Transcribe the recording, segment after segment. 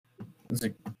It's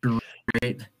a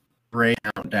great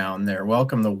countdown there.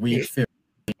 Welcome to week 50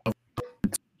 of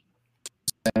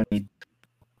 70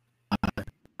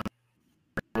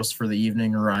 for the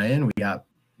evening, Ryan. We got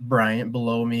Bryant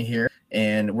below me here,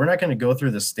 and we're not going to go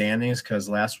through the standings because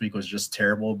last week was just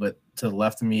terrible. But to the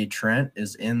left of me, Trent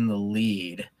is in the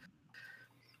lead.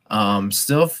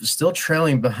 Still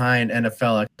trailing behind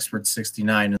NFL Expert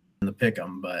 69 in the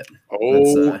pick'em, but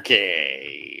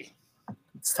okay.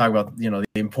 Let's talk about the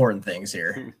important things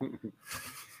here.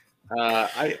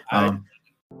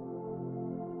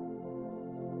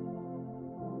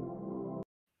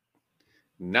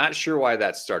 Not sure why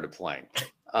that started playing.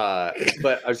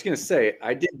 But I was going to say,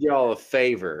 I did y'all a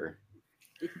favor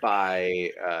by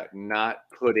not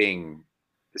putting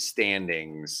the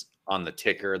standings on the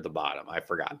ticker at the bottom. I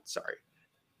forgot. Sorry.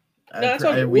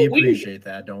 We appreciate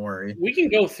that. Don't worry. We can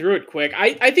go through it quick.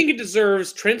 I think it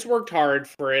deserves. Trent's worked hard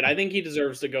for it. I think he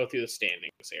deserves to go through the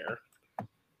standings here.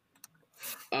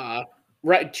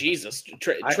 Right, Jesus,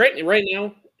 Trent right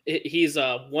now he's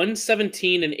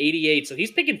 117 and 88, so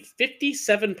he's picking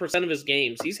 57% of his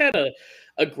games. He's had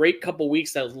a great couple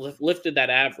weeks that lifted that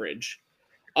average.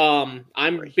 I'm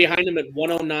behind him at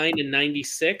 109 and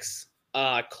 96.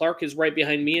 Clark is right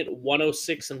behind me at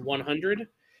 106 and 100.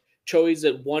 Choi's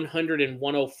at 100 and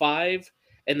 105,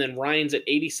 and then Ryan's at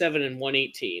 87 and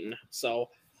 118. So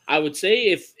I would say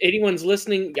if anyone's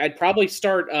listening, I'd probably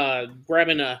start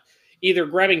either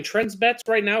grabbing Trent's bets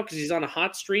right now because he's on a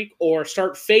hot streak, or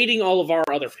start fading all of our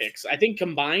other picks. I think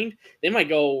combined they might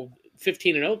go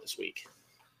 15-0 this week.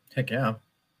 Heck yeah.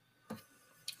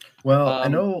 Well, I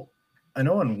know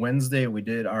on Wednesday we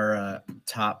did our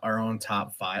own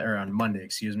top five, or on Monday,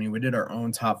 excuse me, we did our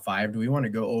own top five. Do we want to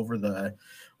go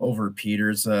over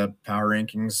Peter's power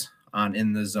rankings on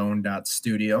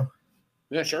inthezone.studio?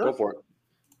 Yeah, sure. Go for it.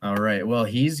 All right. Well,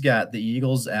 he's got the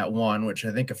Eagles at 1, which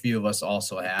I think a few of us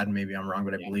also had. Maybe I'm wrong,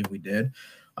 but I believe we did.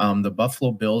 The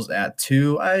Buffalo Bills at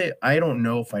 2. I don't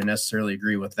know if I necessarily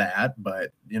agree with that,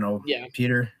 but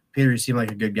Peter, you seem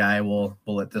like a good guy. We'll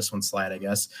let this one slide, I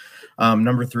guess.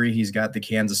 Number 3, he's got the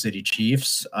Kansas City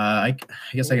Chiefs. I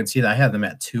guess I can see that. I had them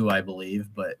at 2, I believe,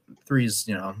 but 3's,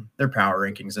 their power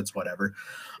rankings. It's whatever.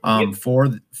 For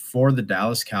the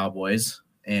Dallas Cowboys,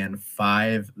 and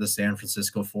 5, the San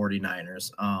Francisco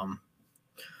 49ers.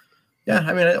 Yeah,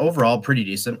 I mean, overall pretty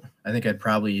decent. I think I'd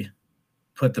probably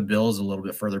put the Bills a little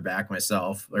bit further back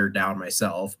myself, or down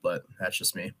myself, but that's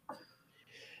just me.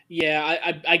 Yeah,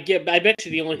 I bet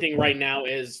you the only thing right now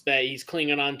is that he's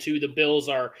clinging on to the Bills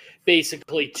are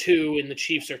basically 2 and the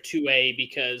Chiefs are 2A,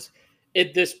 because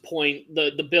at this point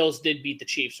the Bills did beat the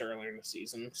Chiefs earlier in the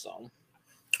season. So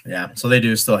yeah, so they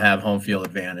do still have home field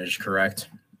advantage, correct?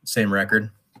 Same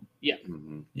record. Yeah.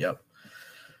 Mm-hmm.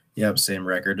 Yep. Same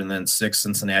record. And then 6,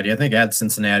 Cincinnati. I think I had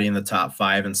Cincinnati in the top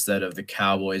 5 instead of the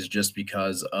Cowboys, just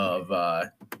because of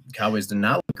Cowboys did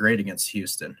not look great against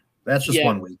Houston. That's just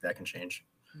 1 week. That can change.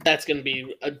 That's going to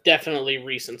be definitely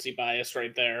recency bias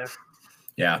right there.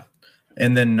 Yeah.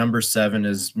 And then number 7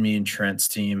 is me and Trent's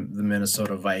team, the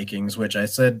Minnesota Vikings, which I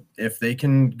said if they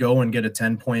can go and get a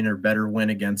 10-point or better win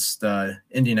against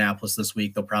Indianapolis this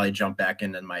week, they'll probably jump back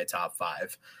into my top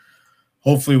 5.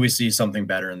 Hopefully we see something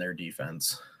better in their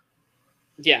defense.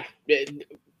 Yeah,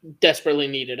 desperately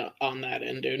needed on that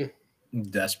end, dude.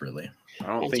 Desperately. I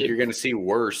don't think you're going to see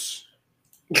worse.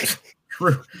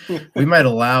 True. We might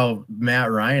allow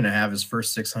Matt Ryan to have his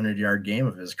first 600-yard game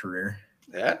of his career.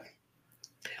 Yeah.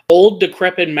 Old,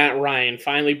 decrepit Matt Ryan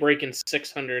finally breaking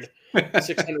 600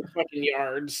 fucking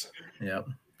yards. Yep.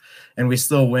 And we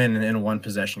still win in a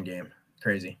 1-possession game.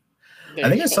 Crazy. I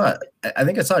think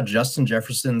I saw Justin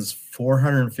Jefferson's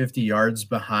 450 yards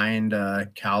behind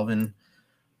Calvin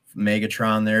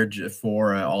Megatron there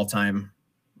for all-time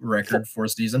record for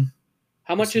season.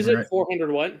 How much is it? Right? 400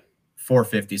 what?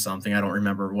 450 something. I don't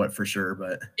remember what for sure,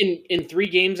 but in 3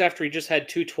 games after he just had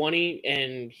 220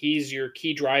 and he's your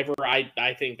key driver,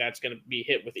 I think that's going to be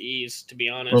hit with ease, to be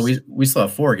honest. Well, we still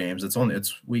have 4 games.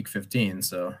 It's week 15,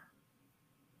 so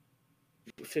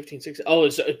 15, 16. Oh,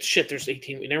 shit, there's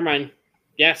 18. Never mind.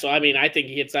 Yeah, so I mean, I think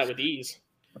he hits that with ease.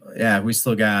 Yeah, we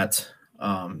still got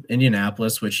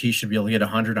Indianapolis, which he should be able to get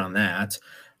 100 on that.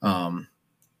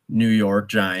 New York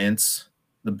Giants,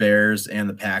 the Bears, and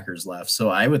the Packers left. So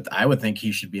I would think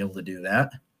he should be able to do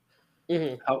that.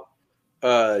 Mm-hmm. How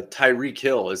Tyreek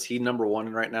Hill, is he number 1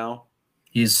 right now?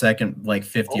 He's second, like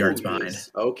 50 yards behind.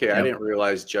 Okay, yep. I didn't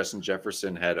realize Justin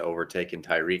Jefferson had overtaken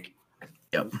Tyreek.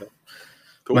 Yep.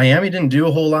 Cool. Miami didn't do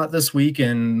a whole lot this week,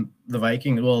 and the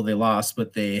Vikings, well, they lost,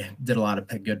 but they did a lot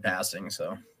of good passing.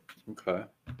 So, okay.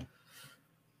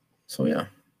 So yeah.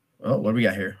 Oh, what do we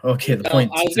got here? Okay, the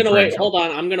point. I was gonna wait. Hold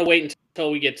on, I'm gonna wait until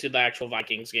until we get to the actual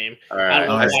Vikings game. All right. I don't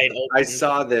know why it I opened.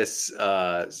 saw this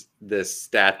this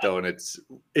stat though, and it's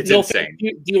No, insane.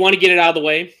 do you want to get it out of the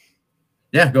way?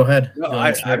 Yeah, go ahead. No, Go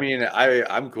ahead, I mean,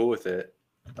 I'm cool with it.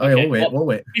 Oh yeah, Okay, we'll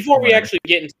wait. Before we actually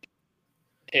get into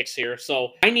picks here,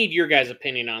 so I need your guys'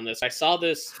 opinion on this. I saw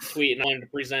this tweet and I wanted to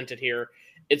present it here.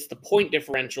 It's the point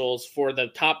differentials for the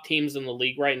top teams in the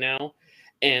league right now.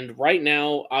 And right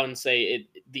now, I would say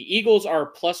the Eagles are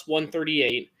plus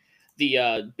 138.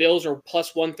 The Bills are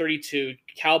plus 132.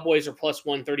 Cowboys are plus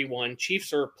 131.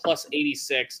 Chiefs are plus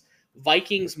 86.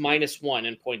 Vikings -1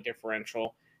 in point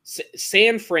differential.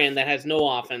 San Fran, that has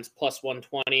no offense, plus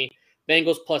 120.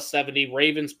 Bengals plus 70.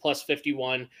 Ravens plus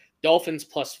 51. Dolphins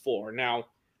plus 4. Now,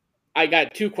 I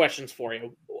got two questions for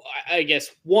you. I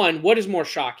guess one, what is more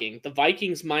shocking, the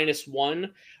Vikings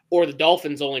 -1 or the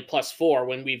Dolphins only plus 4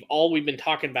 when we've been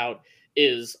talking about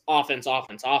is offense on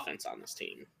this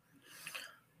team?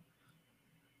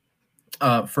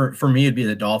 For me, it'd be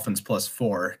the Dolphins plus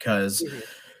 4 because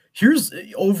here's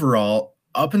overall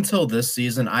up until this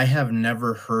season, I have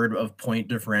never heard of point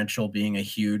differential being a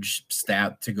huge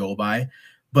stat to go by.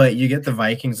 But you get the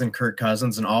Vikings and Kirk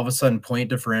Cousins, and all of a sudden, point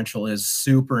differential is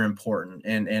super important.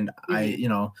 And I,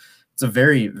 it's a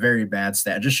very, very bad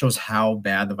stat. It just shows how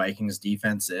bad the Vikings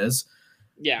defense is.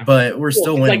 Yeah, but we're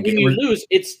still winning. Like when you lose,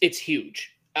 it's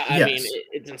huge. I mean,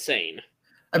 it's insane.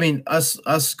 I mean,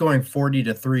 us going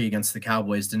 40-3 against the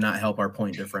Cowboys did not help our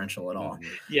point differential at all.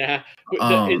 Yeah,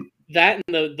 that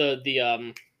and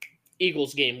the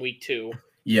Eagles game week 2.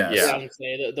 Yes. I would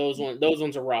say those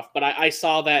ones are rough. But I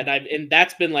saw that, and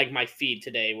that's been like my feed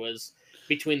today was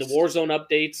between the Warzone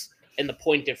updates and the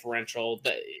point differential.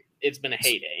 That it's been a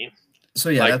heyday. So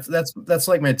yeah, that's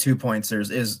like my 2 points. There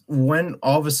is when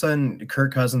all of a sudden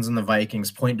Kirk Cousins and the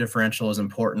Vikings point differential is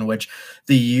important. Which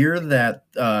the year that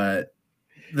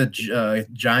the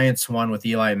Giants won with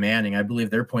Eli Manning, I believe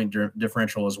their point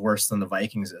differential is worse than the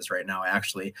Vikings is right now,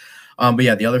 actually. But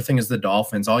yeah, the other thing is the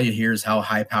Dolphins. All you hear is how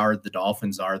high-powered the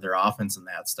Dolphins are, their offense and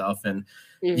that stuff, and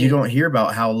you don't hear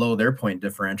about how low their point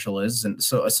differential is. And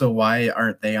so why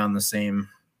aren't they on the same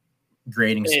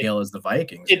grading scale as the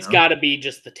Vikings? It's got to be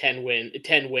just the 10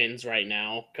 wins right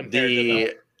now compared to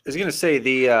the. I was going to say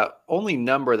the only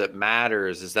number that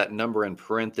matters is that number in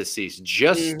parentheses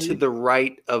just to the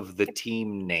right of the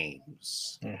team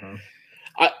names.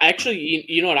 Actually,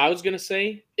 you know what I was going to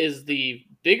say is the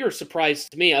bigger surprise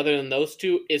to me, other than those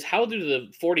two, is how do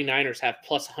the 49ers have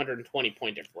plus 120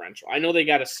 point differential? I know they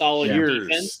got a solid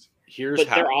defense, but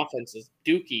their offense is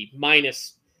dookie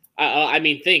minus. I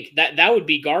mean, think that would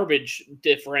be garbage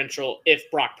differential if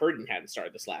Brock Purdy hadn't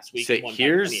started this last week. So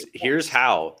here's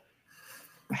how.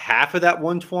 Half of that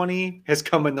 120 has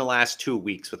come in the last 2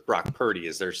 weeks with Brock Purdy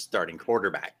as their starting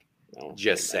quarterback.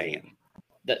 Just saying.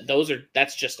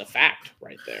 That's just a fact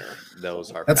right there. Those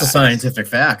are that's facts. A scientific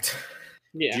fact.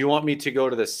 Yeah. Do you want me to go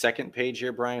to the second page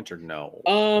here, Bryant, or no?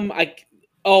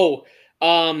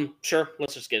 Sure.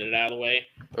 Let's just get it out of the way.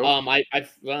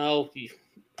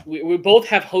 We both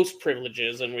have host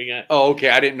privileges, and we got. Oh, okay.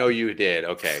 I didn't know you did.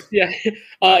 Okay. Yeah.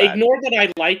 Ignore that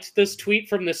I liked this tweet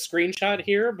from this screenshot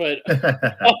here, but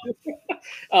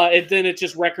and then it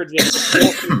just records with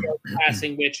 400 yards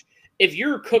passing. Which, if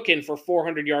you're cooking for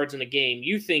 400 yards in a game,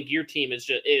 you think your team is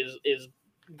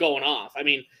going off. I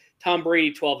mean, Tom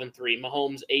Brady 12-3,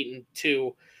 Mahomes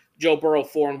 8-2, Joe Burrow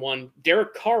 4-1,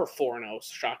 Derek Carr 4-0,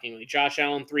 shockingly, Josh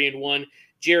Allen 3-1,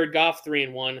 Jared Goff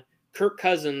 3-1. Kirk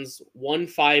Cousins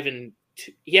 1-5-2.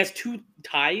 He has 2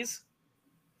 ties.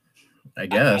 I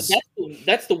guess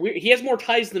that's the weird. He has more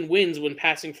ties than wins when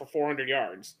passing for 400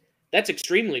 yards. That's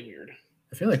extremely weird.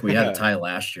 I feel like we had a tie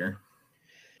last year.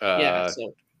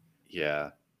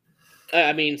 Yeah.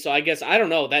 I mean, so I guess I don't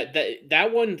know that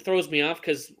one throws me off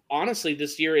because honestly,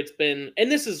 this year it's been, and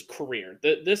this is career.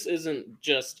 This isn't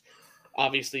just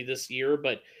obviously this year,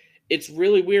 but it's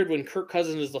really weird when Kirk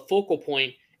Cousins is the focal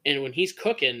point, and when he's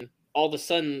cooking, all of a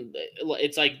sudden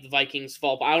it's like the Vikings'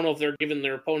 fault. I don't know if they're giving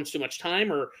their opponents too much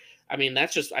time, or I mean,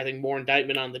 that's just I think more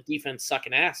indictment on the defense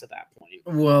sucking ass at that point.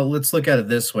 Well, let's look at it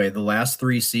this way: the last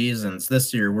 3 seasons,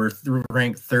 this year we're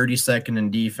ranked 32nd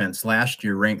in defense. Last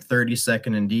year, ranked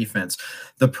 32nd in defense.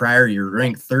 The prior year,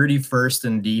 ranked 31st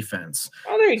in defense.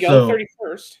 Oh, there you go,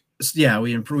 31st. Yeah,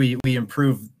 we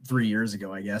improved 3 years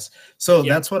ago, I guess. So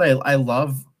that's what I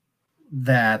love.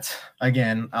 That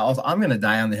again, I'm going to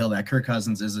die on the hill that Kirk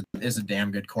Cousins is a damn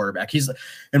good quarterback. He's,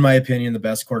 in my opinion, the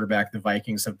best quarterback the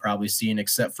Vikings have probably seen,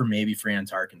 except for maybe Fran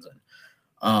Tarkenton.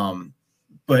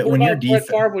 But when you're Brett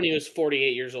Favre when he was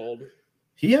 48 years old,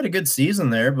 he had a good season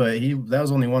there, but that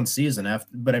was only one season after.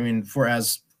 But I mean, for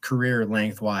as career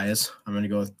length wise, I'm going to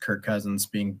go with Kirk Cousins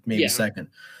being maybe second.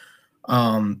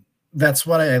 That's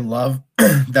what I love,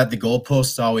 that the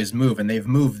goalposts always move, and they've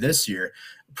moved this year.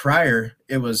 Prior,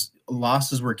 it was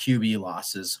losses were QB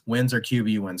losses, wins are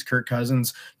QB wins. Kirk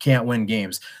Cousins can't win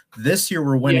games. This year,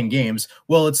 we're winning games.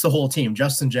 Well, it's the whole team.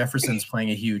 Justin Jefferson's playing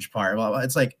a huge part. Well,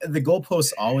 it's like the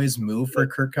goalposts always move for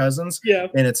Kirk Cousins,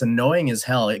 and it's annoying as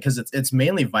hell because it's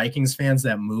mainly Vikings fans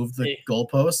that move the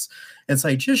goalposts. It's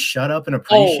like, just shut up and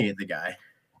appreciate the guy.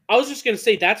 I was just going to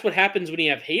say that's what happens when you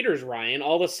have haters, Ryan.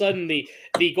 All of a sudden, the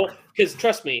goal, because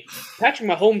trust me, Patrick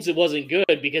Mahomes, it wasn't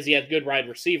good because he had good wide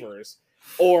receivers,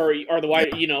 or the wide,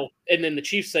 and then the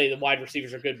Chiefs say the wide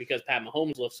receivers are good because Pat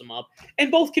Mahomes lifts them up,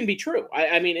 and both can be true.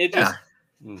 I mean, it just,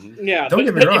 Don't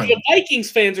get me wrong. If the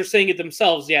Vikings fans are saying it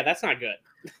themselves, that's not good.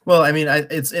 Well, I mean,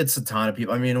 it's a ton of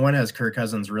people. I mean, when has Kirk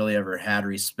Cousins really ever had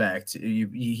respect?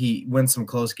 He wins some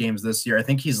close games this year. I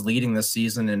think he's leading this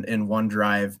season in one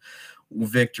drive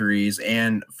victories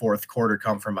and fourth quarter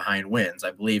come from behind wins.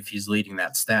 I believe he's leading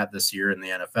that stat this year in the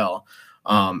NFL.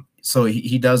 So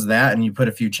he does that, and you put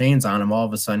a few chains on him, all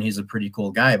of a sudden he's a pretty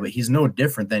cool guy, but he's no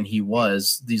different than he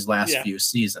was these last few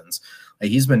seasons.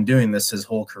 Like, he's been doing this his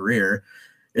whole career.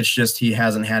 It's just he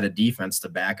hasn't had a defense to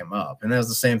back him up. And that's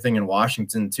the same thing in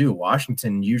Washington too.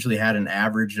 Washington usually had an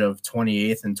average of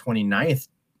 28th and 29th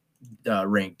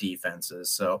ranked defenses.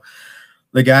 So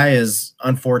the guy is,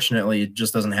 unfortunately,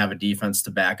 just doesn't have a defense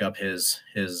to back up his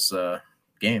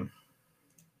game.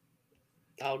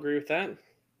 I'll agree with that.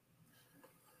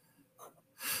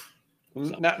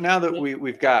 Now that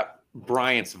we've got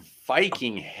Bryant's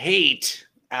Viking hate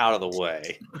out of the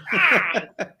way.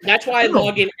 That's why I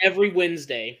log in every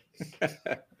Wednesday.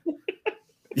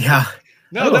 Yeah.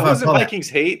 No, that wasn't Vikings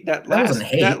hate. That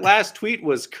last tweet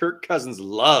was Kirk Cousins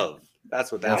love.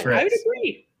 That's what that was. I would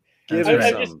agree.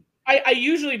 I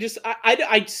usually just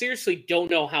I seriously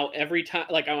don't know how every time,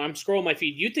 like, I'm scrolling my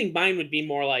feed, you'd think mine would be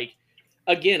more like,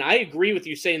 again, I agree with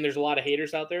you saying there's a lot of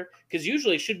haters out there, because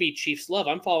usually it should be Chiefs love.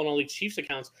 I'm following all these Chiefs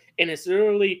accounts, and it's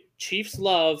literally Chiefs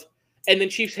love, and then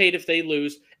Chiefs hate if they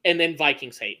lose, and then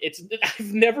Vikings hate.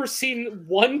 I've never seen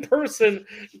one person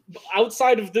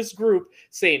outside of this group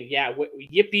saying, yeah,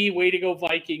 yippee, way to go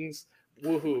Vikings,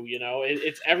 woohoo.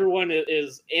 It's everyone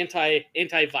is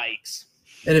anti-Vikes.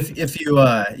 And if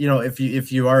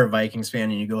you are a Vikings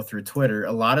fan and you go through Twitter,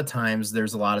 a lot of times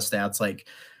there's a lot of stats like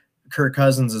Kirk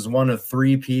Cousins is one of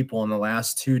 3 people in the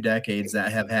last 2 decades that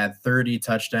have had 30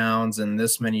 touchdowns and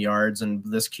this many yards and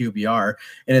this QBR.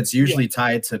 And it's usually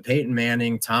tied to Peyton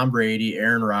Manning, Tom Brady,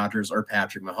 Aaron Rodgers, or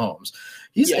Patrick Mahomes.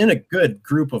 He's in a good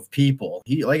group of people.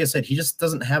 Like I said, he just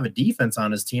doesn't have a defense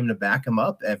on his team to back him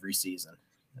up every season.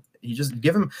 He just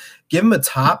give him a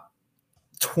top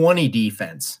 20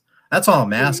 defense. That's all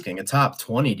I'm asking, a top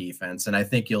 20 defense. And I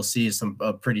think you'll see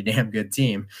a pretty damn good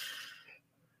team.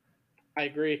 I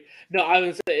agree. No, I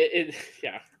would say it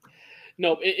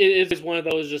is one of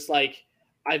those, just like,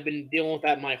 I've been dealing with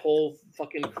that my whole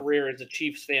fucking career as a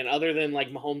Chiefs fan, other than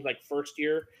like Mahomes' like first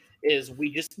year, is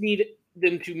we just need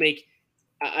them to make,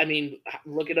 I mean,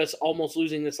 look at us almost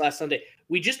losing this last Sunday.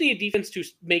 We just need a defense to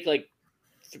make like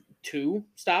 2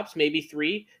 stops, maybe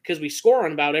 3, because we score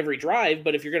on about every drive.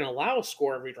 But if you're going to allow a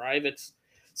score every drive, it's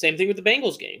same thing with the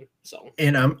Bengals game. So,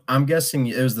 and I'm guessing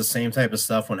it was the same type of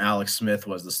stuff when Alex Smith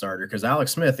was the starter, because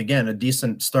Alex Smith, again, a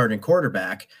decent starting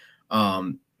quarterback.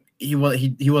 He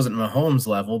wasn't Mahomes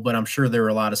level, but I'm sure there were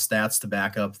a lot of stats to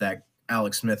back up that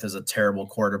Alex Smith is a terrible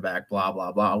quarterback, blah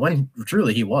blah blah, when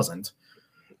truly he wasn't.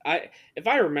 If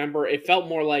I remember, it felt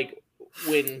more like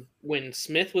when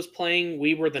Smith was playing,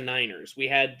 we were the Niners. We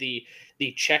had the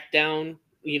check down,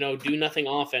 do nothing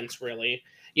offense really,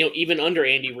 even under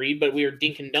Andy Reid, but we were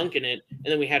dink and dunking it, and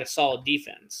then we had a solid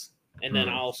defense. And then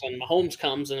all of a sudden Mahomes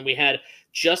comes, and we had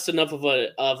just enough of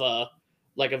a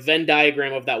like a Venn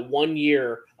diagram of that 1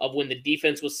 year of when the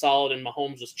defense was solid and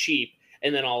Mahomes was cheap,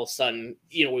 and then all of a sudden,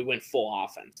 we went full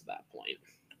offense at that point.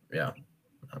 Yeah.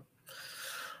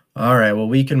 All right. Well,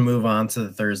 we can move on to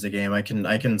the Thursday game. I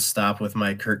can stop with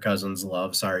my Kirk Cousins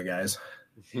love. Sorry, guys.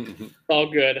 All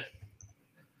good.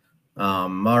 All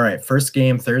right. First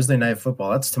game, Thursday Night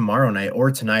Football. That's tomorrow night,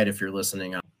 or tonight if you're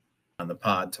listening on the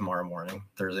pod tomorrow morning,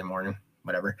 Thursday morning,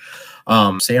 whatever.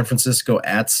 San Francisco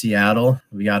at Seattle.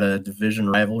 We got a division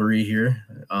rivalry here.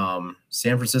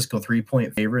 San Francisco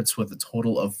 3-point favorites with a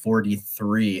total of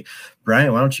 43.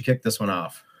 Brian, why don't you kick this one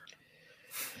off?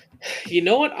 You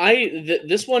know what?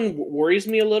 This one worries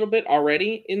me a little bit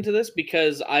already into this,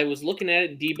 because I was looking at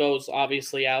it. Debo's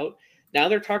obviously out. Now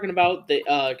they're talking about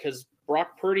because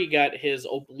Brock Purdy got his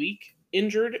oblique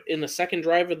injured in the second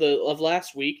drive of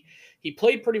last week. He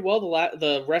played pretty well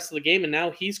the rest of the game, and now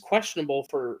he's questionable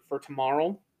for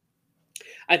tomorrow.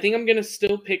 I think I'm going to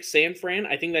still pick San Fran.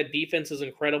 I think that defense is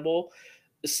incredible.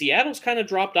 Seattle's kind of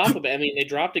dropped off a bit. I mean, they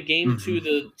dropped a game to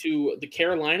the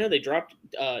Carolina. They dropped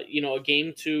a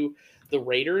game to the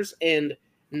Raiders, and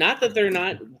not that they're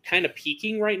not kind of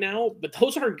peaking right now, but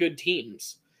those are good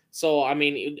teams. So I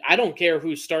mean, I don't care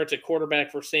who starts at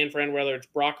quarterback for San Fran, whether it's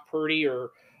Brock Purdy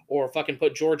or fucking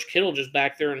put George Kittle just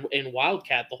back there in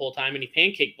Wildcat the whole time, and he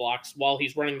pancake blocks while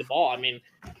he's running the ball. I mean,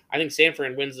 I think San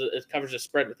Fran covers the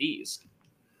spread with ease.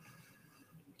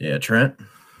 Yeah, Trent.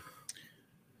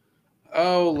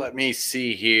 Oh, let me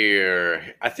see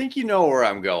here. I think you know where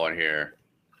I'm going here.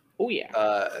 Oh,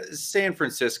 yeah. San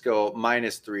Francisco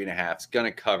minus 3.5 is going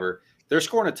to cover. They're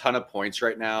scoring a ton of points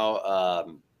right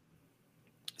now.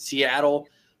 Seattle,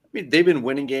 I mean, they've been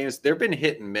winning games. They've been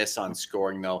hit and miss on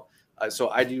scoring, though. So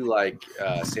I do like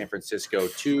San Francisco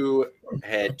to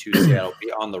head to Seattle,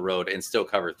 be on the road, and still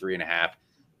cover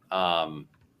 3.5.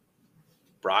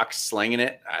 Brock's slinging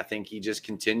it. I think he just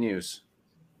continues.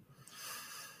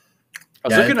 I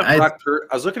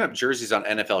was looking up jerseys on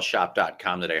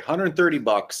NFLshop.com today.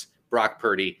 $130, Brock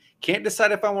Purdy. Can't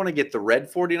decide if I want to get the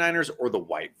red 49ers or the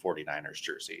white 49ers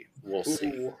jersey. We'll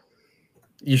see.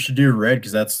 You should do red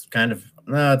because that's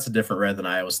it's a different red than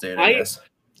Iowa State, I guess.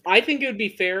 I think it would be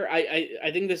fair.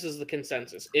 I think this is the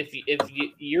consensus. If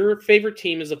your favorite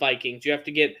team is the Vikings, you have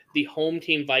to get the home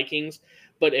team Vikings.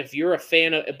 But if you're a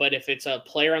fan of, but if it's a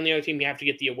player on the other team, you have to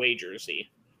get the away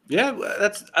jersey. Yeah,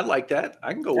 I like that.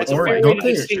 I can go with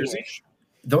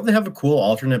Don't they have a cool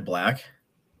alternate black?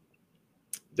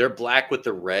 They're black with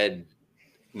the red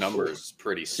numbers.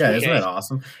 Pretty sweet. Yeah, isn't that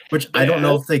awesome? Which I don't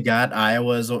know if they got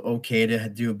Iowa's okay to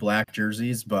do black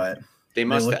jerseys, but they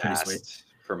must have asked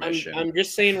permission. I'm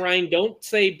just saying, Ryan, don't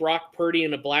say Brock Purdy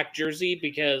in a black jersey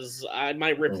because I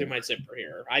might rip through my zipper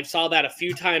here. I saw that a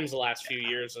few times the last few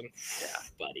years, and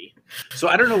buddy. So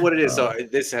I don't know what it is. So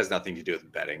this has nothing to do with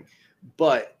betting,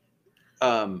 but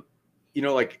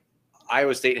like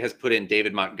Iowa State has put in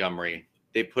David Montgomery.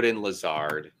 They put in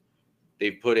Lazard.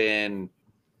 They've put in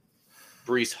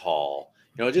Breece Hall.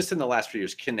 Just in the last few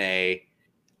years, Kene.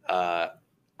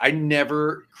 I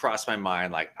never crossed my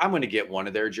mind like I'm going to get one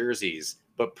of their jerseys.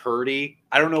 But Purdy,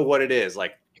 I don't know what it is.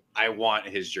 Like, I want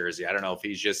his jersey. I don't know if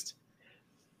he's just.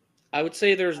 I would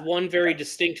say there's one very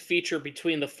distinct feature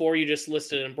between the four you just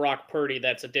listed and Brock Purdy.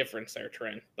 That's a difference there,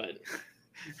 Trent. But.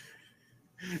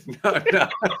 No.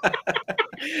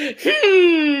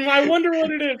 I wonder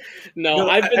what it is. No,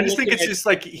 I just think it's just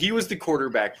like he was the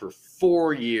quarterback for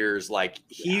 4 years. Like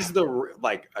he's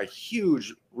a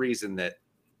huge reason that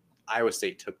Iowa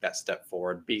State took that step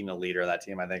forward, being the leader of that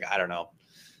team. I don't know.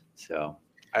 So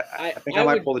I think I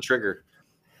might pull the trigger.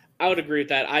 I would agree with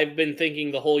that. I've been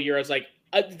thinking the whole year. I was like,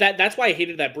 that's why I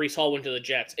hated that Breece Hall went to the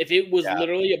Jets. If it was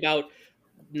literally about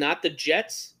not the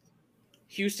Jets,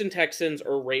 Houston Texans,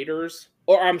 or Raiders.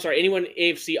 Or I'm sorry, anyone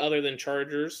AFC other than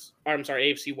Chargers. Or I'm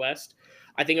sorry, AFC West.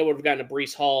 I think I would have gotten a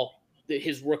Breece Hall,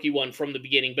 his rookie one from the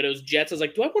beginning. But it was Jets. I was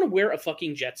like, do I want to wear a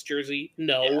fucking Jets jersey?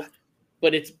 No. Yeah.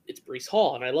 But it's Breece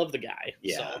Hall, and I love the guy.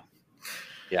 Yeah. So.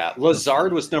 Yeah.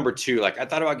 Lazard was number 2. Like, I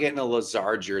thought about getting a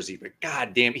Lazard jersey, but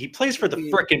god damn, he plays for the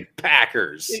freaking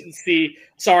Packers. See,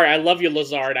 sorry, I love you,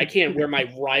 Lazard. I can't wear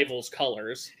my rival's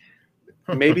colors.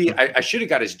 Maybe I should have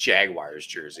got his Jaguars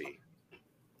jersey.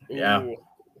 Yeah. Ooh.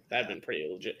 That'd been pretty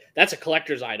legit. That's a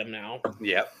collector's item now.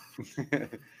 Yep.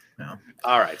 No.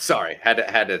 All right. Sorry. Had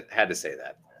to say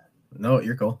that. No,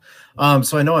 you're cool.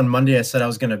 So I know on Monday I said I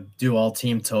was gonna do all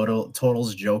team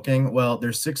totals joking. Well,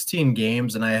 there's 16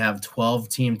 games and I have 12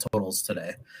 team totals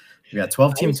today. We got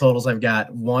 12 team totals. I've got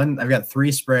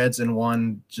 3 spreads and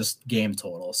 1 just game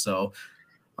total. So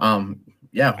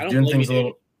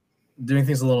doing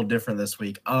things a little different this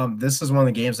week. This is one of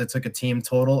the games I took a team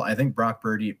total. I think Brock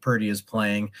Purdy is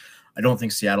playing. I don't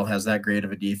think Seattle has that great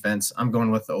of a defense. I'm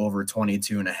going with the over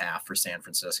 22.5 for San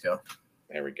Francisco.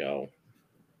 There we go.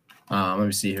 Let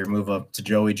me see here. Move up to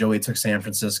Joey. Joey took San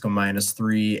Francisco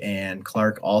 -3, and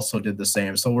Clark also did the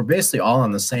same. So we're basically all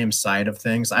on the same side of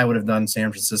things. I would have done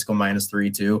San Francisco -3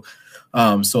 too.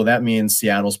 So that means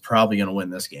Seattle's probably going to win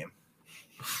this game.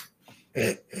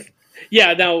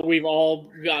 Yeah, now we've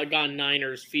all gone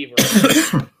Niners fever.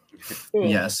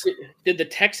 Yes. Did the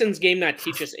Texans game not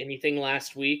teach us anything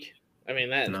last week? I mean,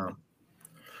 no.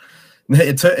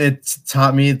 It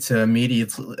taught me to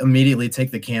immediately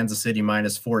take the Kansas City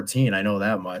 -14. I know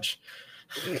that much.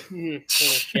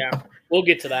 Yeah, we'll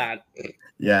get to that.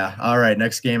 Yeah. All right.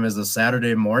 Next game is a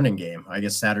Saturday morning game. I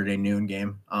guess Saturday noon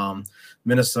game.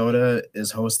 Minnesota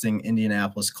is hosting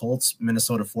Indianapolis Colts.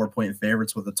 Minnesota 4-point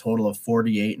favorites with a total of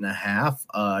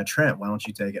 48.5. Trent, why don't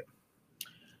you take it?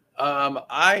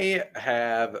 I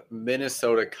have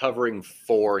Minnesota covering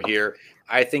 4 here.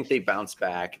 I think they bounce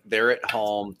back. They're at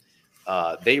home.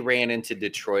 They ran into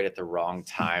Detroit at the wrong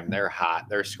time. They're hot.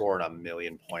 They're scoring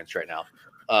 1,000,000 points right now.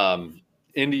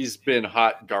 Indy's been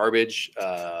hot garbage.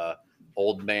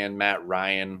 Old man Matt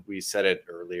Ryan, we said it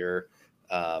earlier.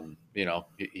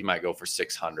 He might go for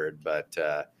 600, but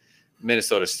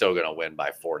Minnesota's still going to win by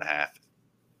 4.5,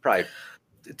 probably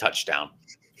a touchdown.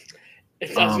 I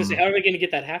was going to say, how are they going to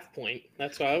get that half point?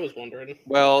 That's what I was wondering.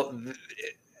 Well,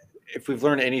 if we've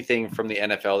learned anything from the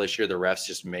NFL this year, the refs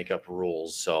just make up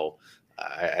rules. So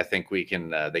I think they can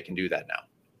do that now.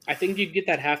 I think you'd get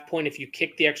that half point if you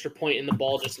kicked the extra point and the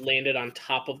ball just landed on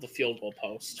top of the field goal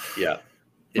post. Yeah.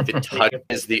 If it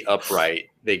touches the upright,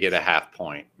 they get a half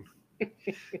point.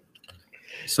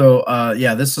 So,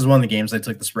 this is one of the games I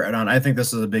took the spread on. I think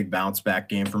this is a big bounce back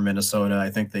game for Minnesota. I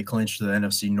think they clinched the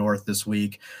NFC North this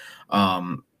week.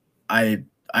 I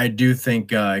do think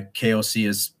KOC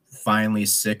is finally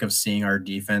sick of seeing our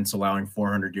defense allowing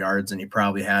 400 yards, and he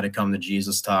probably had to come to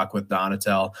Jesus talk with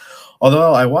Donatel.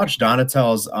 Although I watched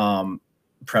Donatel's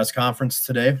press conference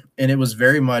today, and it was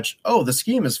very much, the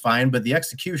scheme is fine, but the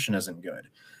execution isn't good.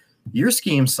 Your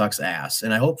scheme sucks ass,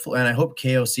 and I hope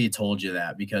KOC told you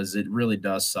that, because it really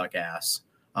does suck ass.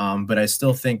 But I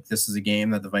still think this is a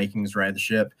game that the Vikings ride the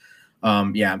ship.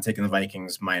 I'm taking the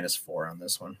Vikings -4 on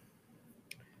this one.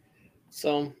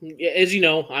 So, as you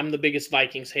know, I'm the biggest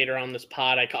Vikings hater on this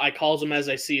pod. I calls them as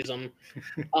I sees them.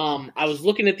 I was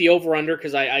looking at the over-under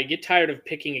because I get tired of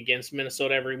picking against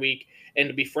Minnesota every week. And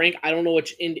to be frank, I don't know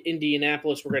which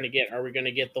Indianapolis we're going to get. Are we going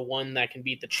to get the one that can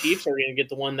beat the Chiefs? Are we going to get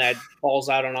the one that falls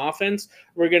out on offense?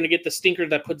 Or are we going to get the stinker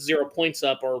that puts 0 points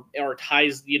up or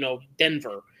ties,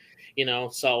 Denver?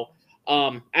 So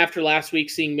after last week,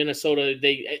 seeing Minnesota,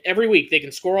 every week they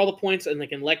can score all the points and they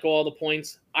can let go all the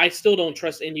points. I still don't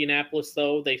trust Indianapolis,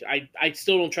 though. I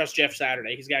still don't trust Jeff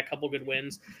Saturday. He's got a couple good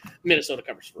wins. Minnesota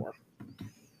covers 4.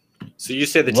 So you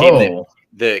said the team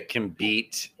that can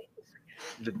beat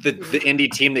the Indy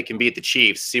team that can beat the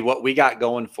Chiefs. See, what we got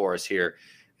going for us here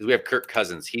is we have Kirk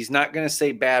Cousins. He's not going to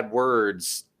say bad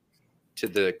words to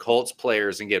the Colts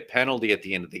players and get a penalty at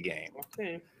the end of the game.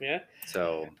 Okay, yeah.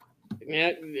 So...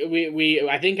 yeah,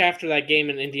 I think after that game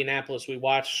in Indianapolis, we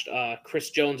watched Chris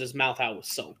Jones's mouth out with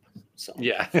soap. So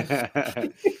yeah,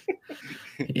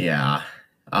 yeah.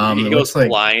 He goes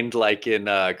blind like in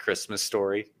Christmas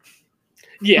Story.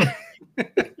 Yeah.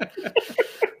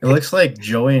 It looks like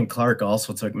Joey and Clark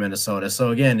also took Minnesota.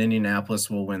 So again, Indianapolis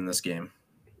will win this game.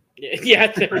 Yeah,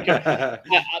 there we go.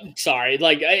 I'm sorry.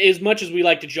 Like, as much as we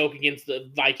like to joke against the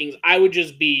Vikings, I would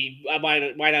just be why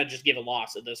not just give a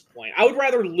loss at this point? I would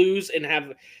rather lose and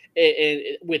have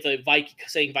with a Viking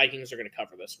saying Vikings are going to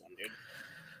cover this one, dude.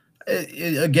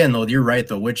 Again, though, you're right.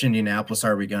 Though, which Indianapolis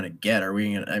are we going to get? Are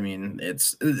we going to? I mean,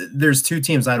 there's two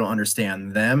teams I don't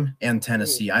understand, them and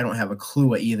Tennessee. I don't have a clue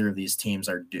what either of these teams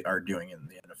are doing in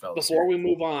the NFL. Before we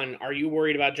move on, are you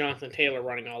worried about Jonathan Taylor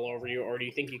running all over you, or do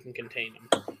you think you can contain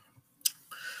him?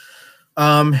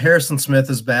 Harrison Smith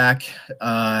is back.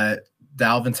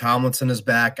 Dalvin Tomlinson is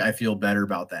back. I feel better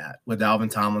about that. With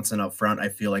Dalvin Tomlinson up front, I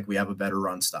feel like we have a better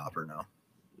run stopper now.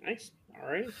 Nice. All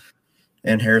right.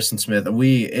 And Harrison Smith,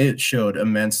 it showed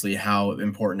immensely how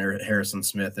important Harrison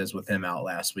Smith is with him out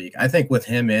last week. I think with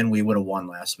him in, we would have won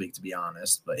last week, to be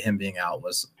honest, but him being out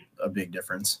was a big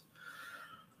difference.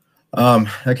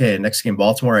 Okay, next game,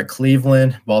 Baltimore at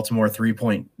Cleveland. Baltimore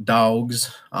 3-point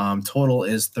dogs. Total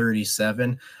is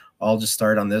 37. I'll just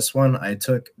start on this one. I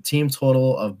took team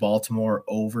total of Baltimore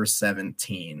over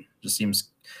 17. Just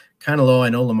seems kind of low. I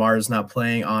know Lamar is not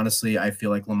playing. Honestly, I feel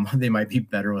like they might be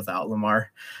better without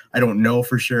Lamar. I don't know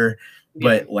for sure,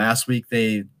 but last week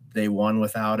they won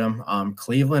without him.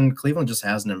 Cleveland just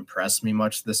hasn't impressed me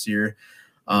much this year.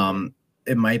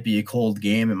 It might be a cold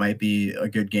game. It might be a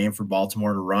good game for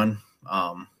Baltimore to run.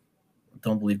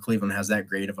 Don't believe Cleveland has that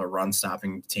great of a run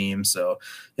stopping team. So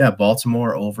yeah,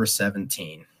 Baltimore over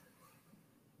 17.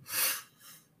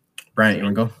 Bryant, you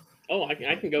want to go? Oh, I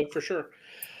can go for sure.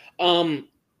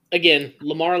 Again,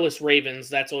 Lamarless Ravens,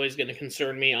 that's always going to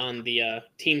concern me on the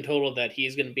team total that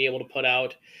he's going to be able to put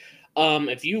out.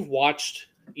 If you've watched,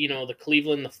 the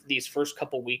Cleveland these first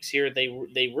couple weeks here,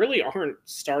 they really aren't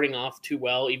starting off too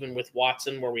well, even with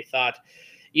Watson, where we thought,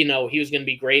 he was going to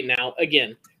be great. Now,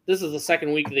 again, this is the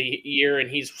second week of the year, and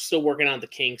he's still working on the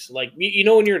kinks. Like,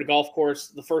 when you're at a golf course,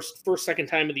 the second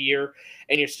time of the year,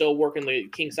 and you're still working the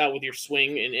kinks out with your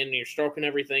swing and your stroke and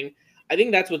everything. I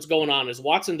think that's what's going on is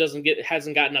Watson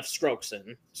hasn't got enough strokes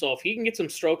in. So if he can get some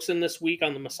strokes in this week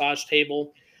on the massage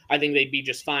table, I think they'd be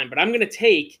just fine. But I'm going to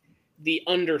take the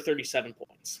under 37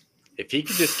 points. If he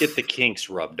could just get the kinks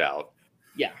rubbed out.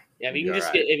 Yeah. If he can if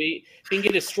he can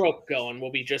get his stroke going,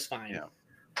 we'll be just fine. Yeah.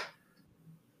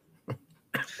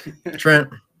 Trent.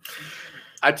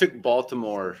 I took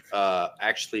Baltimore,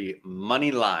 actually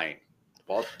money line.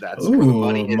 That's where the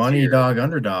money is money here. dog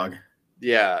underdog.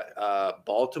 Yeah,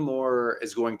 Baltimore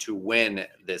is going to win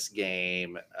this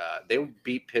game. They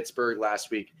beat Pittsburgh last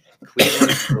week.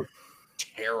 Cleveland looked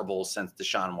terrible since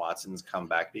Deshaun Watson's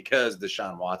comeback because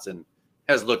Deshaun Watson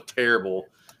has looked terrible.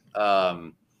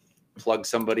 Plug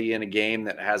somebody in a game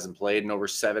that hasn't played in over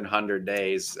 700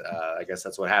 days. I guess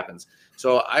that's what happens.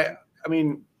 So I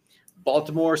mean,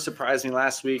 Baltimore surprised me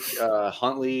last week.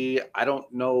 Huntley, I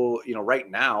don't know, right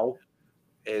now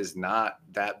is not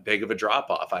that big of a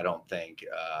drop off. I don't think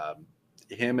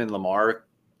him and Lamar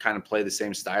kind of play the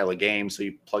same style of game. So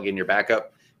you plug in your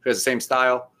backup who has the same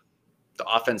style. The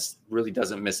offense really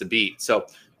doesn't miss a beat. So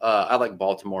I like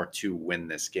Baltimore to win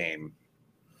this game.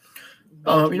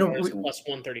 Baltimore is plus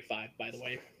 135, by the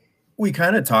way. We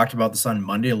kind of talked about this on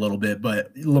Monday a little bit,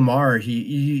 but Lamar,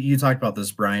 you talked about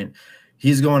this, Bryant.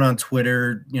 He's going on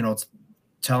Twitter,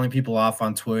 telling people off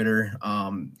on Twitter,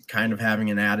 kind of having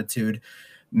an attitude.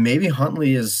 Maybe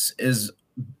Huntley is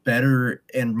better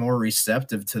and more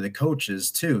receptive to the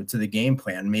coaches too, to the game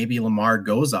plan. Maybe Lamar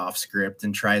goes off script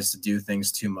and tries to do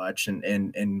things too much,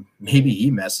 and maybe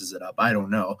he messes it up. I don't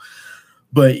know,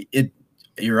 but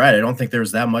you're right. I don't think there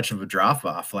was that much of a drop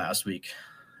off last week.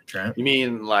 Trent? You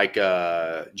mean like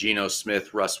Geno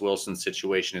Smith, Russ Wilson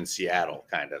situation in Seattle,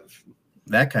 kind of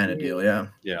that kind of deal? Yeah.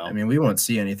 Yeah. I mean, we won't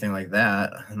see anything like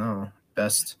that. No,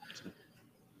 best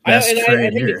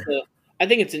trade here. I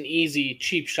think it's an easy,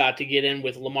 cheap shot to get in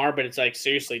with Lamar, but it's like,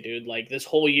 seriously, dude, like this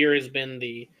whole year has been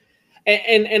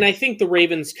and I think the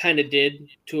Ravens kind of did,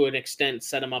 to an extent,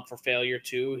 set him up for failure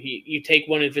too. You take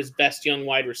one of his best young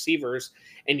wide receivers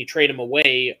and you trade him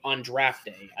away on draft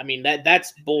day. I mean,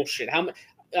 that's bullshit.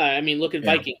 Look at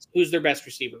Vikings. Who's their best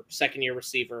receiver? Second-year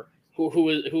receiver.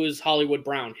 Who is Hollywood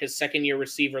Brown? His second-year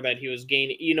receiver that he was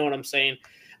gaining. You know what I'm saying?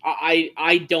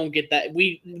 I don't get that.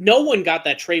 No one got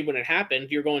that trade when it happened.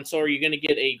 You're going, so are you going to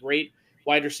get a great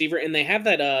wide receiver? And they have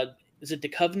that. Is it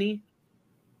Duchovny?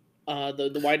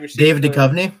 The wide receiver. David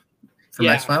Duchovny from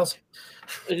X-Files.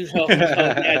 No,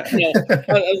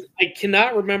 I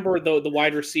cannot remember the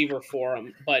wide receiver for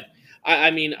him, but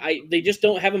they just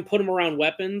don't have him put him around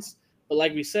weapons. But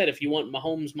like we said, if you want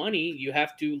Mahomes' money, you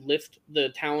have to lift the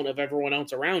talent of everyone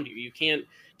else around you. You can't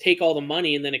take all the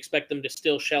money and then expect them to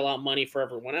still shell out money for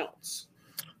everyone else.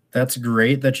 That's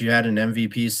great that you had an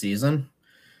MVP season,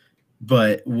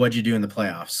 but what'd you do in the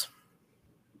playoffs?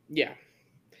 Yeah,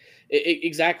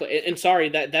 exactly. And sorry,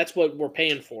 that's what we're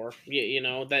paying for.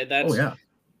 That's. Oh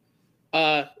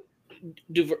yeah.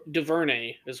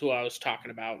 Duvernay is who I was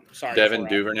talking about. Sorry, Devin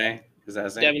Duvernay. Is that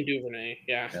his name? Devin Duvernay,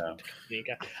 yeah.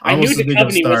 I Almost knew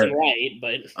Duchovny wasn't right,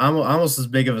 but I'm almost as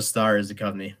big of a star as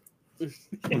Duchovny.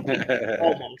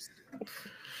 Almost.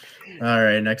 All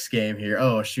right, next game here.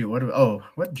 Oh shoot,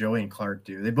 what Joey and Clark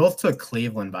do? They both took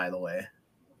Cleveland, by the way,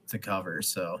 to cover.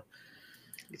 So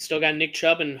it's still got Nick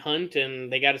Chubb and Hunt,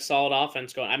 and they got a solid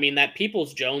offense going. I mean, that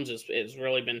Peoples-Jones has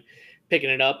really been picking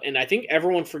it up, and I think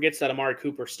everyone forgets that Amari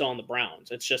Cooper's still on the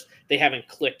Browns. It's just they haven't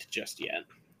clicked just yet.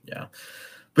 Yeah.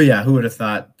 But yeah, who would have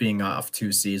thought being off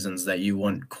 2 seasons that you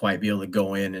wouldn't quite be able to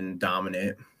go in and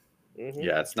dominate? Mm-hmm.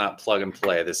 Yeah, it's not plug and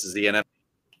play. This is the NFL.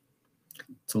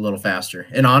 It's a little faster.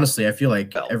 And honestly, I feel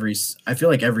like every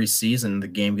season the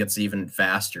game gets even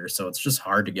faster, so it's just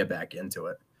hard to get back into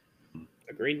it.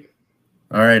 Agreed.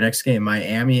 All right, next game,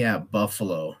 Miami at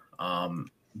Buffalo.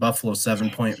 Buffalo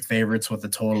 7-point favorites with a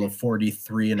total of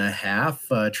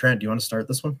 43.5. Trent, do you want to start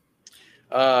this one?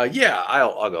 Yeah,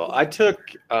 I'll go. I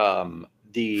took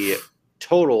the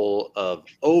total of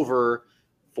over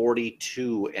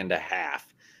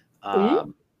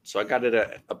 42.5. So I got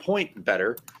it a point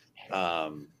better.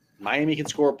 Miami can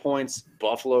score points.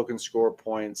 Buffalo can score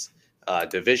points.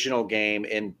 Divisional game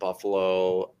in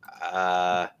Buffalo.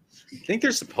 I think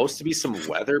there's supposed to be some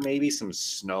weather, maybe some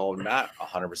snow. Not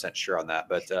 100% sure on that,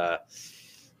 but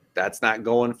that's not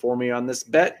going for me on this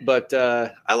bet. But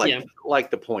I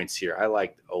like the points here. I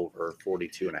like over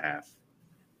 42.5.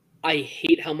 I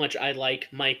hate how much I like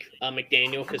Mike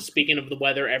McDaniel, because speaking of the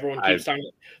weather, everyone keeps talking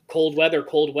about cold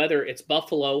weather. It's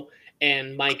Buffalo,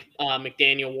 and Mike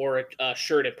McDaniel wore a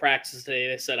shirt at practice today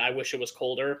that said, "I wish it was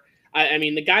colder." I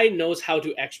mean, the guy knows how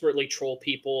to expertly troll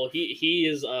people. He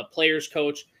is a player's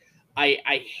coach.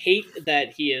 I hate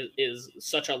that he is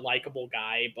such a likable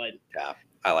guy, but yeah,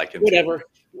 I like him. Whatever.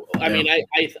 Too. I mean,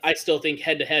 I still think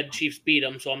head-to-head Chiefs beat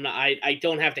him, so I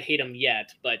don't have to hate him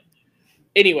yet, but.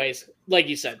 Anyways, like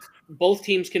you said, both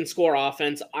teams can score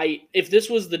offense. If this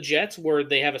was the Jets where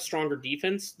they have a stronger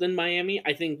defense than Miami,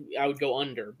 I think I would go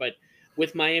under. But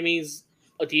with Miami's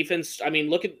a defense. I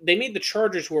mean, they made the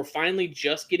Chargers, who are finally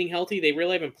just getting healthy. They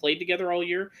really haven't played together all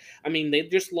year. I mean, they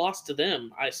just lost to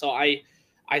them.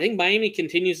 I think Miami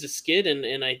continues to skid,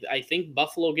 and I think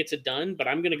Buffalo gets it done, but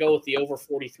I'm going to go with the over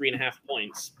 43.5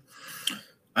 points.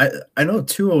 I know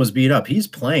Tua was beat up. He's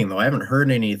playing, though. I haven't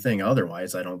heard anything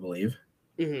otherwise, I don't believe.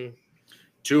 Mm-hmm.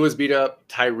 Tua's beat up.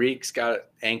 Tyreek's got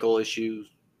ankle issues.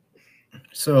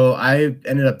 So I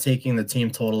ended up taking the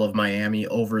team total of Miami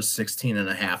over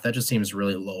 16.5. That just seems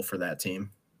really low for that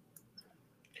team.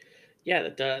 Yeah,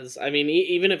 that does. I mean,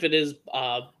 even if it is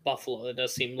Buffalo, it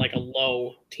does seem like a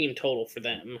low team total for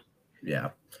them.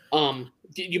 Yeah. Do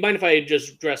you mind if I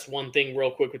just address one thing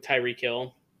real quick with Tyreek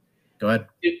Hill? Go ahead.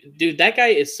 Dude, that guy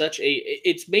is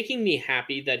it's making me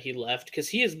happy that he left, because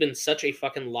he has been such a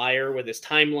fucking liar with his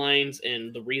timelines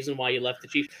and the reason why he left the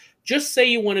Chiefs. Just say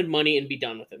you wanted money and be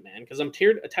done with it, man. Because I'm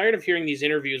tired of hearing these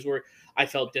interviews where I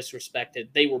felt disrespected.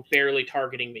 They were barely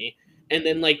targeting me. And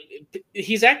then, like,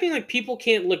 he's acting like people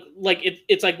can't look, like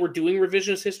it's like we're doing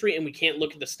revisionist history and we can't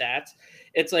look at the stats.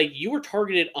 It's like, you were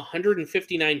targeted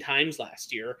 159 times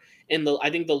last year, and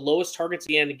I think the lowest targets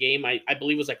he had in a game, I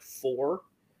believe, was like 4.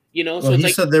 You know, well, so it's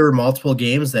he said there were multiple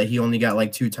games that he only got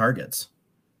like 2 targets.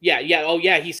 Yeah. Oh,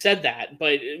 yeah. He said that,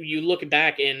 but you look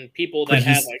back and people that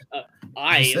have like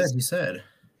eyes. He said.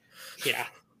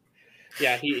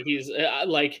 Yeah. He's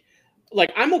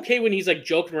like I'm okay when he's like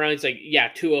joking around. He's like, yeah,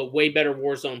 to a way better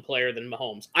Warzone player than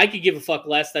Mahomes. I could give a fuck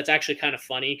less. That's actually kind of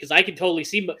funny, because I could totally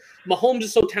see Mahomes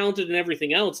is so talented in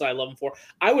everything else I love him for.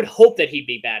 I would hope that he'd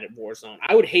be bad at Warzone.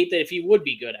 I would hate that if he would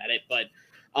be good at it, but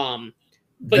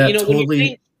that, you know, totally, when you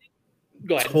think,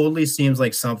 go ahead. Totally seems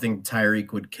like something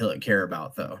Tyreek would care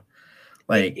about, though.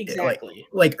 Like, exactly.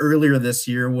 Like earlier this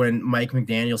year when Mike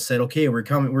McDaniel said, "Okay,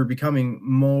 we're becoming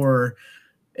more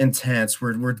intense.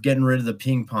 We're getting rid of the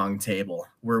ping pong table.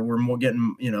 We're more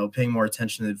getting, paying more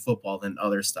attention to football than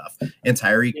other stuff." And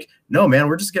Tyreek, no, man,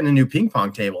 we're just getting a new ping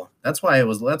pong table. That's why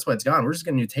it's gone. We're just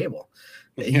getting a new table.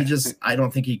 I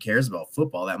don't think he cares about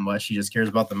football that much. He just cares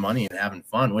about the money and having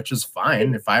fun, which is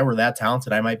fine. If I were that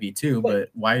talented, I might be too. But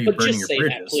why are you burning your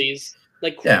bridges? That, please.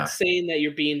 Like, quit saying that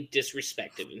you're being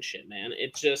disrespected and shit, man.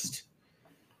 It's just,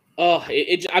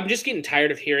 I'm just getting tired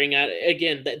of hearing that.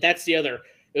 Again, that's the other.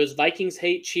 It was Vikings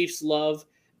hate, Chiefs love,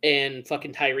 and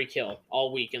fucking Tyreek Hill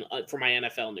all week for my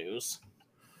NFL news.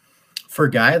 For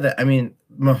a guy that,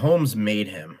 Mahomes made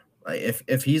him. Like,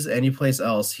 if he's anyplace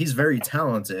else, he's very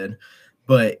talented.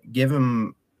 But give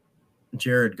him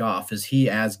Jared Goff. Is he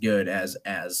as good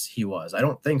as he was? I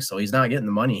don't think so. He's not getting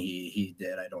the money he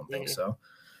did. I don't think so.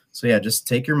 So, yeah, just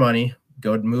take your money,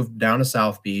 go move down to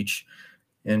South Beach,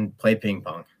 and play ping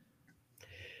pong.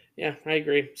 Yeah, I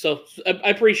agree. So I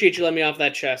appreciate you letting me off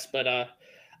that chest. But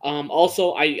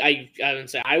also, I would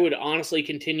say I would honestly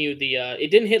continue the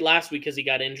it didn't hit last week because he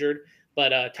got injured.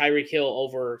 But Tyreek Hill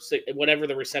over whatever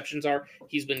the receptions are,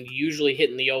 he's been usually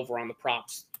hitting the over on the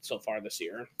props so far this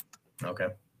year. Okay.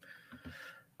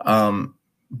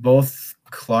 Both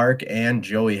Clark and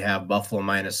Joey have Buffalo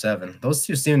 -7. Those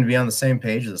two seem to be on the same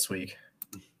page this week.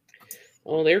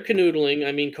 Well, they're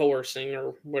canoodling. Coercing,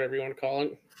 or whatever you want to call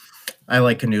it. I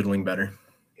like canoodling better.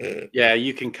 Yeah,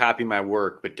 you can copy my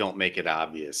work, but don't make it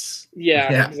obvious.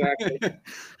 Yeah. Exactly.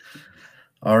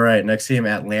 All right, next game,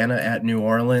 Atlanta at New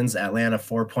Orleans. Atlanta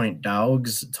 4-point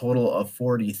dogs, total of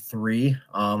 43.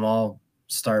 I'll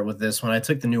start with this one. I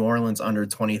took the New Orleans under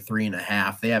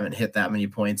 23.5. They haven't hit that many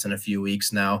points in a few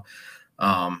weeks now.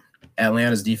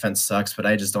 Atlanta's defense sucks, but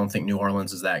I just don't think New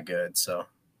Orleans is that good. So,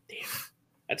 damn,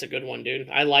 that's a good one, dude.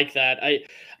 I like that.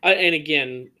 And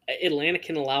again, Atlanta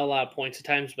can allow a lot of points at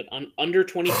times, but under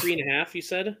 23.5, you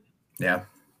said? Yeah.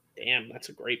 Damn, that's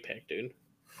a great pick, dude.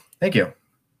 Thank you.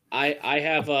 I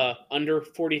have under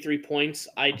 43 points.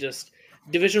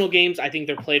 Divisional games, I think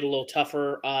they're played a little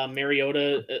tougher.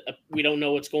 Mariota, we don't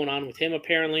know what's going on with him,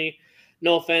 apparently.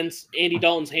 No offense. Andy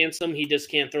Dalton's handsome. He just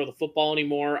can't throw the football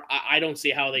anymore. I don't see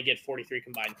how they get 43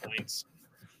 combined points.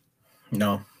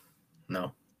 No.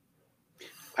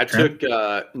 I took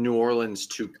New Orleans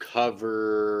to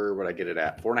cover, what I get it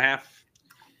at, 4.5?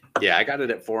 Yeah, I got it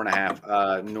at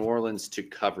 4.5. New Orleans to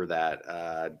cover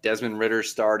that. Desmond Ridder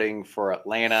starting for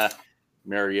Atlanta.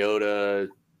 Mariota,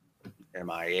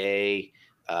 MIA.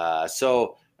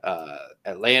 So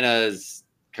Atlanta is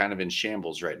kind of in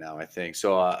shambles right now, I think.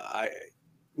 So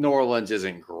New Orleans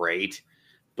isn't great,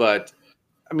 but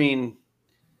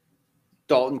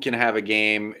Dalton can have a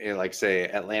game. Like say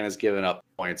Atlanta's giving up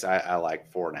points. I like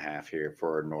 4.5 here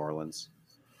for New Orleans.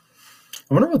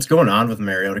 I wonder what's going on with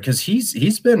Mariota, because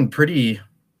he's been pretty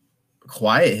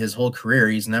quiet his whole career.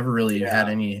 He's never really had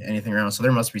anything around, so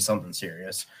there must be something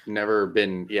serious. He's never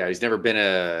been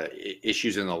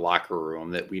issues in the locker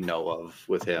room that we know of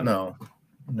with him. No.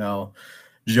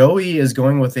 Joey is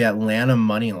going with the Atlanta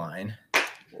money line.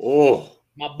 Oh,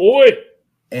 my boy.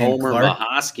 And Homer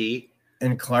Mahosky.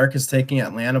 And Clark is taking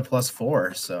Atlanta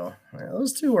 +4. So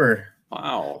those two were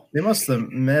They must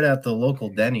have met at the local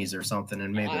Denny's or something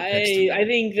and made their picks together. I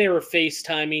think they were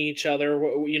FaceTiming each other.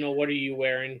 What are you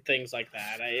wearing? Things like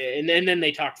that. And then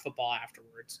they talked football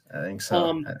afterwards. I think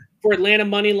so. For Atlanta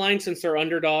money line, since they're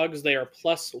underdogs, they are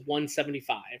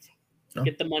 +175. Oh.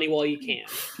 Get the money while you can.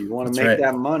 If you want to make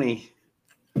that money.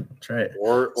 That's right.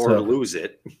 Or lose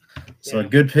it. So a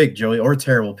good pick, Joey, or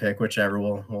terrible pick, whichever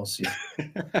we'll see.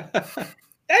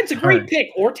 That's a great pick,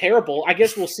 or terrible. I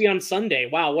guess we'll see on Sunday.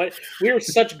 Wow, we are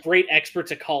such great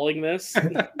experts at calling this.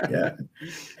 Yeah.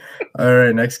 All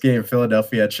right, next game,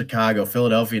 Philadelphia at Chicago.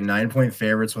 Philadelphia 9-point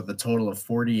favorites with a total of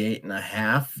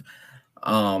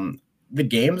 48.5. The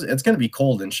games, it's going to be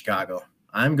cold in Chicago.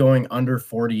 I'm going under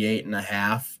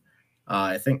 48.5.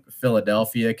 I think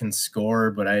Philadelphia can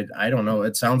score, but I don't know.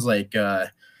 It sounds like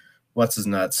what's his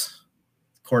nuts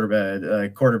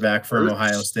quarterback from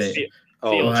Ohio State.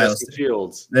 Justin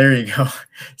Fields. There you go.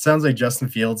 Sounds like Justin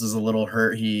Fields is a little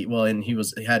hurt. He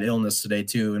had illness today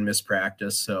too and missed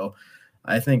practice. So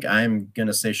I think I'm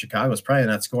gonna say Chicago's probably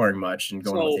not scoring much and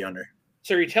going with the under.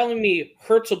 So you're telling me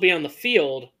Hurts will be on the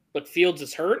field, but Fields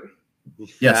is hurt?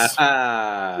 Yes.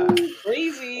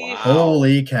 Crazy. Wow.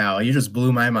 Holy cow! You just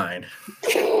blew my mind.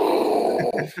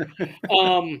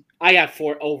 I got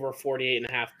over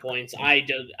 48.5 points. I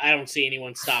don't see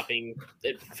anyone stopping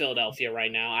Philadelphia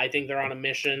right now. I think they're on a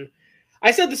mission. I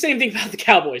said the same thing about the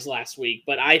Cowboys last week,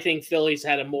 but I think Philly's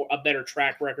had a better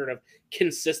track record of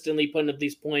consistently putting up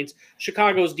these points.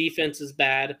 Chicago's defense is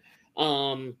bad.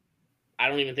 I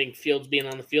don't even think Fields being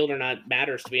on the field or not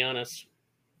matters, to be honest.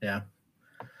 Yeah.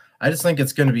 I just think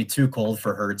it's going to be too cold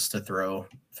for Hurts to throw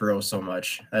so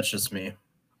much. That's just me.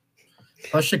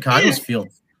 Plus Chicago's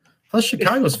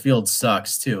field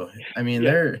sucks too. I mean,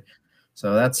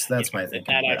 that's my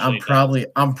thinking.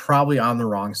 I'm probably on the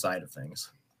wrong side of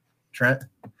things. Trent?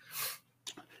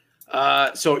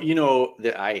 So you know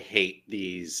that I hate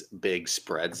these big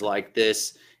spreads like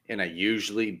this, and I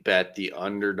usually bet the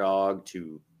underdog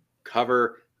to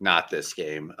cover. Not this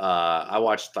game. I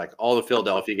watched like all the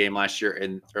Philadelphia game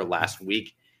last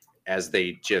week as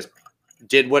they just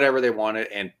did whatever they wanted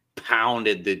and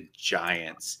pounded the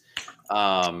Giants.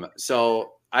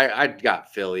 So I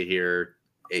got Philly here.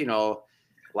 You know,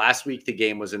 last week the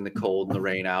game was in the cold and the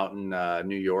rain out in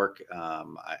New York. I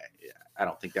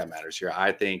don't think that matters here.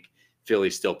 I think Philly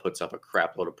still puts up a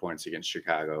crap load of points against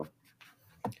Chicago.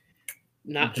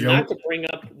 Not to bring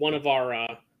up one of our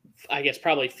I guess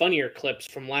probably funnier clips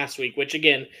from last week, which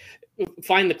again,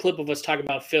 find the clip of us talking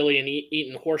about Philly and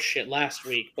eating horse shit last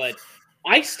week. But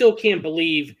I still can't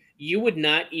believe you would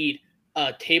not eat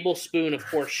a tablespoon of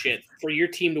horse shit for your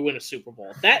team to win a Super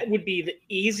Bowl. That would be the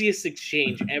easiest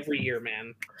exchange every year,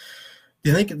 man.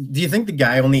 Do you think the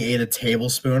guy only ate a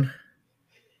tablespoon?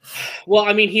 Well,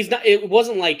 I mean, it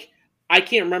wasn't like, I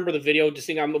can't remember the video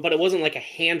but it wasn't like a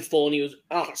handful and he was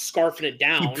scarfing it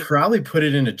down. He probably put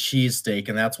it in a cheesesteak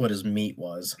and that's what his meat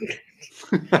was.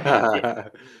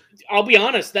 I'll be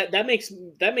honest, that makes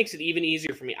it even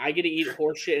easier for me. I get to eat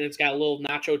horse shit and it's got a little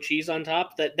nacho cheese on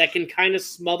top that can kind of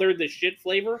smother the shit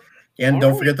flavor. And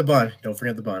don't forget the bun. Don't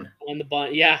forget the bun. On the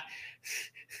bun, yeah.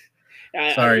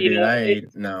 Sorry,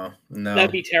 dude. No.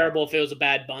 That'd be terrible if it was a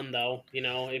bad bun, though. You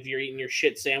know, if you're eating your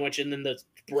shit sandwich and then the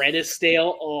bread is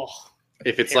stale. Oh.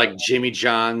 If it's terrible. Like Jimmy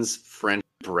John's French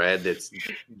bread that's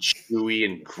chewy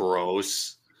and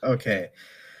gross. Okay.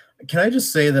 Can I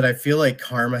just say that I feel like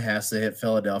karma has to hit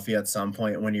Philadelphia at some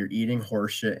point when you're eating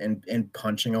horse shit and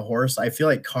punching a horse? I feel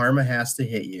like karma has to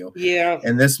hit you. Yeah.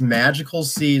 And this magical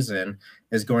season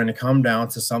is going to come down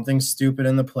to something stupid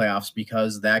in the playoffs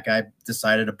because that guy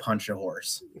decided to punch a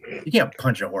horse. You can't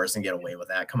punch a horse and get away with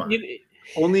that. Come on.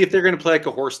 Only if they're going to play like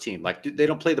a horse team. Like they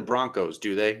don't play the Broncos,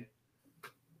 do they?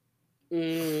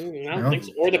 I don't think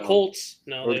so. Or the Colts.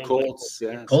 No, or the Colts.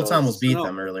 Yeah. Colts almost beat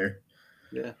them earlier.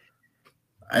 Yeah.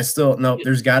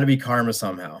 There's got to be karma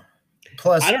somehow.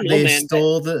 Plus, they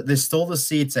stole the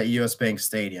seats at US Bank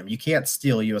Stadium. You can't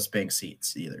steal US Bank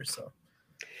seats either. So,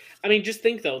 I mean, just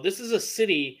think though, this is a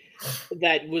city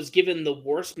that was given the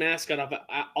worst mascot of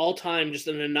all time, just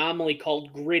an anomaly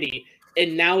called Gritty,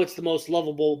 and now it's the most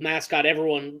lovable mascot.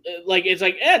 Everyone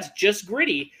it's just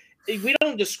Gritty. We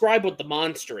don't describe what the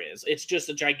monster is. It's just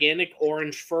a gigantic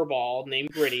orange fur ball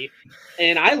named Gritty.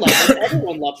 And I love him.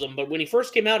 Everyone loves him. But when he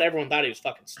first came out, everyone thought he was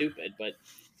fucking stupid. But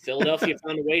Philadelphia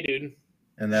found a way, dude.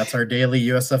 And that's our daily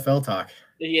USFL talk.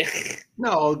 Yeah.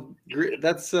 No,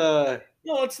 that's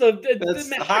No, it's that's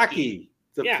the hockey.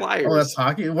 The Flyers. Oh, that's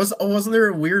hockey. Wasn't there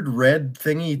a weird red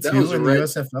thingy That too was a in red- the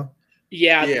USFL?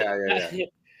 Yeah.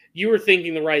 You were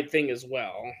thinking the right thing as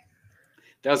well.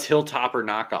 That was Hilltopper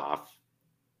knockoff.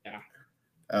 Yeah.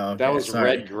 Oh, okay, that was sorry.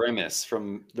 Red Grimace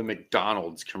from the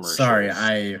McDonald's commercial. Sorry,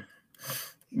 I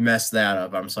messed that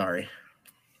up. I'm sorry.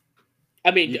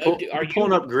 I mean, are you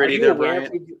pulling up Gritty there,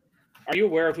 Brian? Are you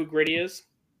aware of who Gritty is?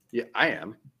 Yeah, I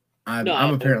am. I'm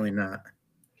apparently not.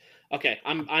 Okay,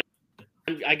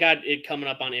 I got it coming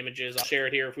up on images. I'll share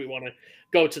it here if we want to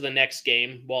go to the next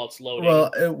game while it's loading.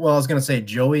 Well, I was gonna say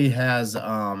Joey has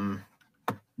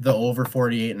the over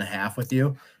 48.5 with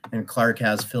you, and Clark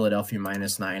has Philadelphia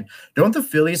 -9. Don't the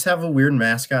Phillies have a weird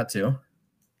mascot too?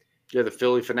 Yeah, the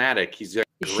Philly Fanatic. He's got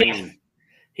green. Yeah.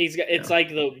 It's like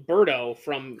the Birdo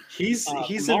from. He's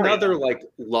another like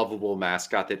lovable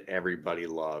mascot that everybody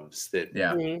loves. That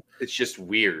it's just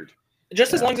weird.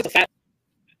 Just as long as it's a fat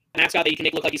mascot that you can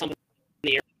make look like he's something in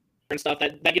the air and stuff,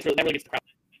 that really gets the crowd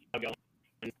going.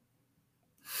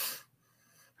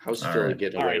 How's Philly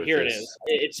getting away with here this?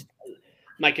 it is. It's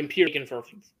my computer taking for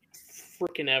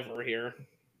freaking ever here.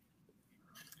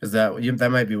 Is that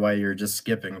might be why you're just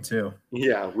skipping too?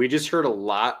 Yeah, we just heard a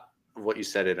lot of what you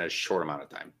said in a short amount of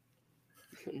time.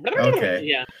 Okay.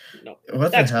 Yeah. No.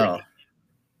 What the hell?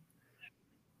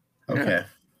 Great. Okay.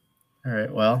 All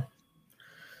right. Well,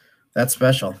 that's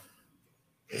special.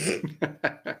 Him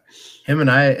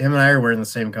and I are wearing the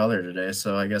same color today,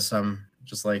 so I guess I'm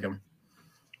just like him.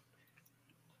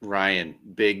 Ryan,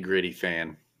 big Gritty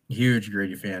fan. Huge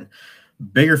Gritty fan.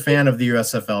 Bigger fan of the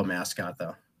USFL mascot,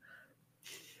 though.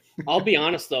 I'll be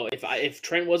honest, though. If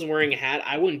Trent wasn't wearing a hat,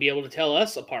 I wouldn't be able to tell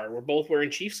us apart. We're both wearing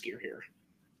Chiefs gear here.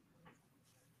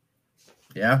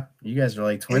 Yeah, you guys are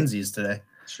like twinsies today.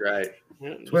 That's right.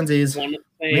 Twinsies.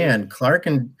 Man, Clark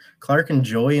and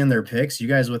Joey in their picks. You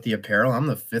guys with the apparel. I'm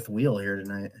the fifth wheel here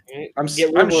tonight. I'm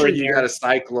sure you got a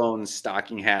Cyclone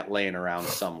stocking hat laying around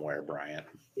somewhere, Brian.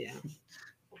 Yeah.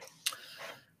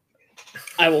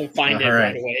 I won't find it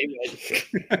right away.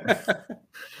 But...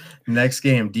 Next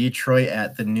game, Detroit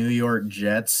at the New York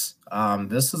Jets.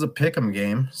 This is a pick'em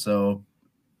game, so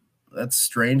that's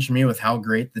strange to me with how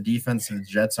great the defense of the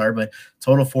Jets are, but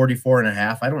total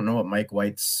 44.5. I don't know what Mike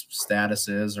White's status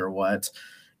is or what.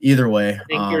 Either way.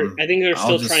 I think they're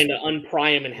still trying to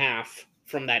unpry him in half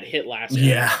from that hit last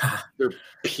year. Yeah. They're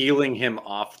peeling him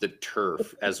off the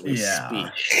turf as we speak.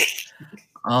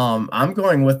 I'm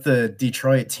going with the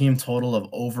Detroit team total of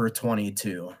over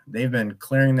 22. They've been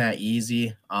clearing that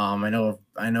easy. I know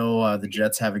the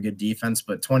Jets have a good defense,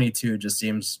 but 22 just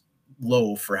seems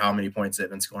low for how many points they've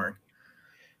been scoring.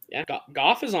 Yeah,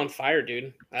 Goff is on fire,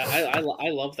 dude. I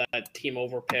love that team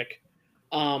over pick.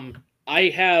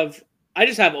 I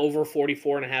just have over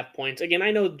 44.5 points. Again,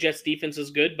 I know Jets defense is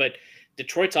good, but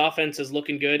Detroit's offense is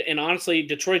looking good. And honestly,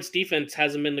 Detroit's defense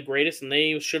hasn't been the greatest, and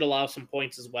they should allow some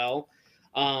points as well.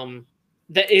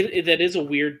 That is a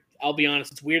weird. I'll be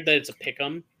honest, it's weird that it's a pick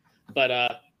 'em, but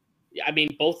I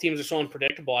mean, both teams are so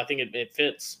unpredictable. I think it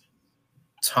fits.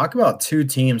 Talk about two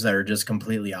teams that are just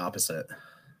completely opposite.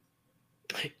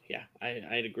 Yeah,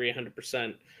 I'd agree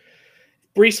 100%.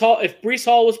 If Breece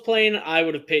Hall was playing, I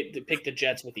would have picked the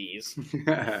Jets with ease.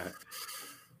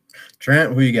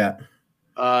 Trent, who you got?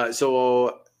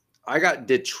 So I got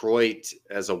Detroit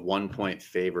as a 1-point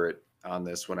favorite on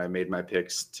this when I made my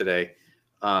picks today.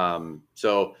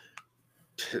 So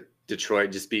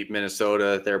Detroit just beat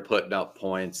Minnesota. They're putting up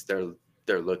points. They're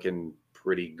looking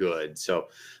pretty good. So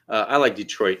I like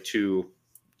Detroit to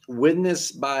win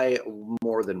this by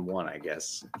more than one, I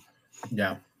guess.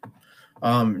 Yeah.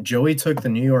 Joey took the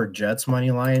New York Jets money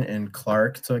line and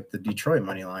Clark took the Detroit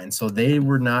money line. So they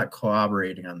were not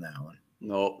cooperating on that one.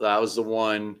 No, that was the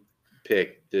one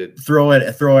pick to throw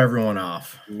everyone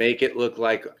off. Make it look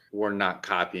like we're not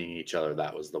copying each other.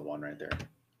 That was the one right there.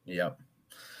 Yep.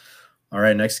 All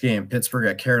right, next game, Pittsburgh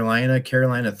at Carolina.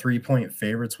 Carolina 3-point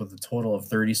favorites with a total of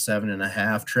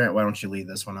 37.5. Trent, why don't you lead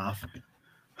this one off?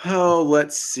 Oh,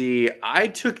 let's see. I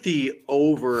took the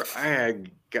over. I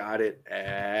got it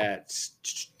at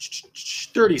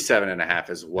 37.5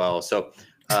 as well. So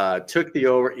took the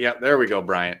over. Yeah, there we go,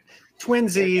 Bryant.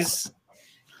 Twinsies.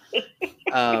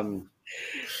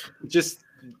 Just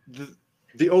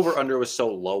the over under was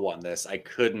so low on this. I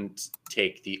couldn't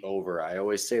take the over. I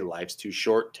always say life's too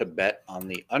short to bet on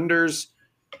the unders.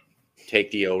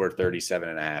 Take the over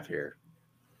 37.5 here.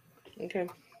 Okay.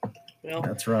 Well,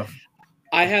 that's rough.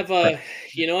 I have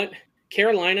you know what?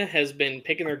 Carolina has been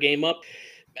picking their game up.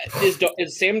 Is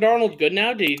Sam Darnold good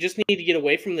now? Do you just need to get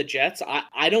away from the Jets?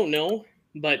 I don't know,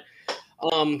 but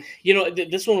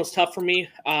This one was tough for me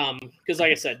because,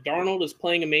 like I said, Darnold is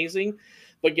playing amazing,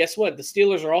 but guess what? The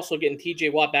Steelers are also getting T.J.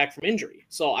 Watt back from injury.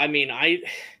 So, I mean, I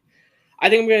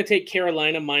think I'm going to take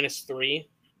Carolina -3.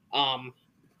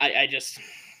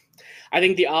 I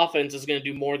think the offense is going to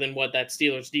do more than what that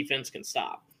Steelers defense can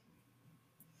stop.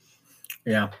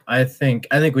 Yeah, I think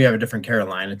we have a different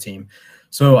Carolina team.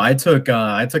 So I took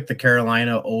the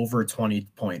Carolina over 20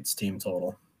 points team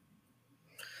total.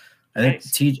 I think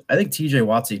TJ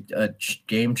Watt's a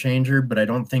game changer, but I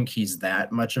don't think he's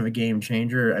that much of a game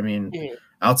changer. I mean,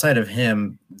 outside of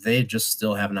him, they just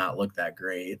still have not looked that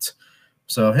great.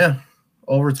 So yeah,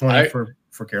 over 20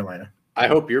 for Carolina. I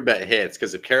hope your bet hits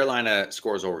because if Carolina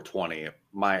scores over 20,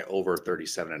 my over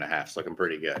 37.5 is looking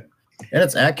pretty good. And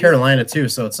it's at Carolina too,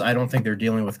 so I don't think they're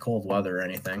dealing with cold weather or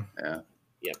anything. Yeah.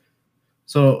 Yep.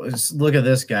 So look at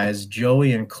this, guys.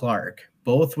 Joey and Clark,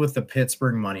 both with the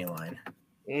Pittsburgh money line.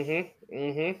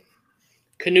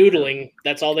 Canoodling.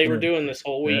 That's all they were doing this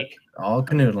whole week. Yeah, all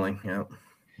canoodling. Yeah.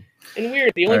 And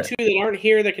weird, the only two that aren't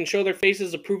here that can show their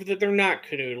faces to prove that they're not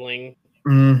canoodling.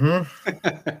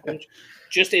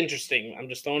 Just interesting. I'm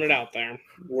just throwing it out there.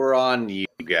 We're on you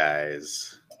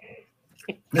guys.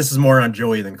 This is more on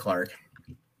Joey than Clark.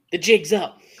 The jig's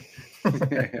up.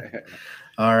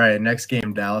 All right, next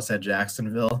game, Dallas at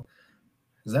Jacksonville.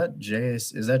 Is that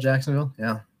Jacksonville?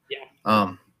 Yeah.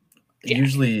 Yeah.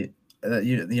 Usually,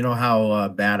 you know how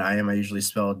bad I am. I usually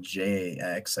spell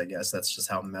JX. I guess that's just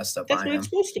how messed up I am. That's what it's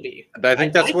supposed to be. I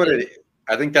think that's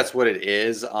what it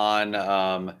is on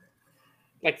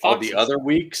like all the other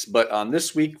weeks, but on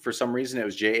this week for some reason it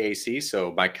was JAC.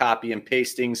 So my copy and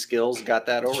pasting skills got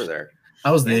that over there.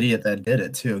 I was the idiot that did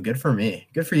it too. Good for me.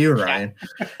 Good for you, Ryan.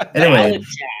 Anyway,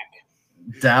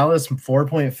 Dallas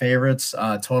 4-point favorites,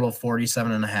 total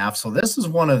 47.5. So this is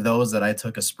one of those that I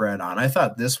took a spread on. I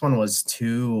thought this one was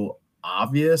too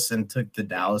obvious and took the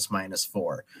Dallas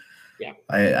 -4. Yeah.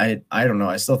 I don't know.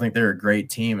 I still think they're a great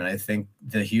team, and I think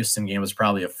the Houston game was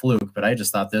probably a fluke, but I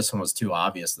just thought this one was too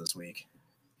obvious this week.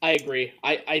 I agree.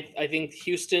 I think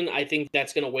Houston, I think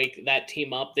that's going to wake that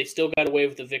team up. They still got away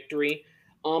with the victory.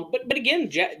 But again,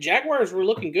 Jaguars were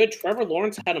looking good. Trevor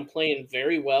Lawrence had them playing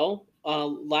very well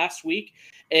last week,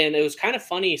 and it was kind of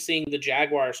funny seeing the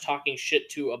Jaguars talking shit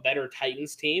to a better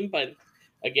Titans team. But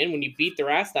again, when you beat their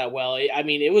ass that well,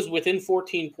 it was within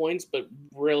 14 points, but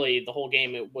really the whole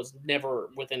game it was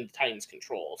never within the Titans'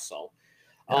 control. So,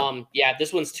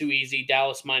 this one's too easy.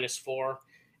 Dallas -4,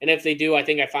 and if they do, I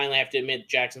think I finally have to admit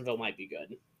Jacksonville might be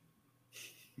good.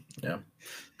 Yeah,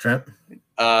 Trent.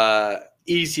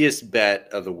 Easiest bet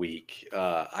of the week.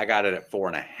 I got it at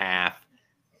 4.5.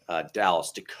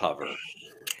 Dallas to cover.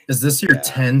 Is this your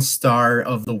 10-star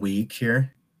of the week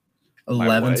here?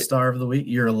 11-star of the week?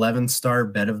 Your 11-star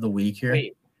bet of the week here?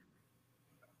 Wait.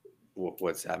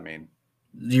 What's that mean?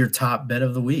 Your top bet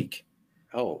of the week.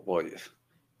 Oh, well,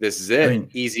 this is it.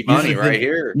 Easy money right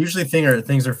here. Usually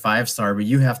things are 5-star, but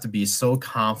you have to be so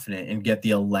confident and get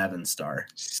the 11-star.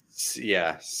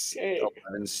 Yeah.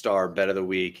 11-star bet of the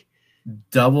week.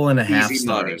 Double and a half Easy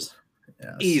stars.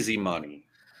 Money. Yes. Easy money.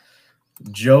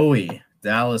 Joey,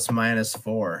 Dallas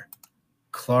 -4.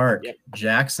 Clark,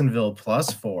 Jacksonville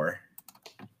 +4.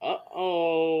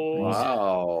 Uh-oh.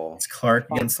 Wow. It's Clark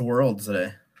against the world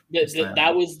today.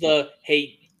 That was the,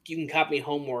 hey, you can copy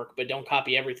homework, but don't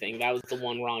copy everything. That was the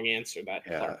one wrong answer that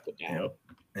Clark put down.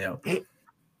 Yep.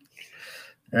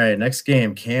 All right, next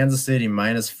game, Kansas City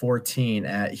 -14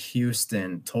 at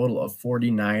Houston, total of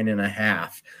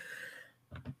 49.5.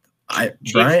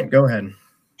 Bryant, go ahead.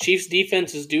 Chiefs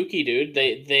defense is dookie, dude.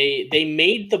 They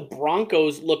made the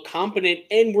Broncos look competent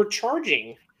and were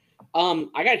charging.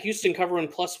 I got Houston covering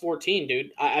 +14,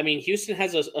 dude. I mean, Houston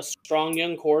has a strong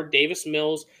young core. Davis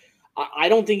Mills. I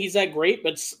don't think he's that great,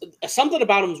 but something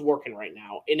about him's working right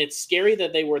now. And it's scary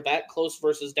that they were that close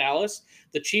versus Dallas.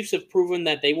 The Chiefs have proven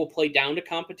that they will play down to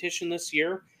competition this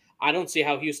year. I don't see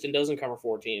how Houston doesn't cover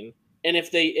 14. And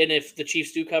if the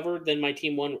Chiefs do cover, then my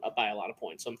team won by a lot of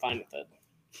points. So I'm fine with it.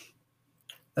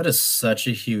 That is such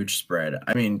a huge spread.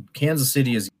 I mean, Kansas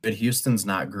City is good. Houston's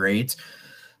not great.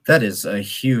 That is a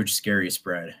huge, scary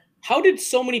spread. How did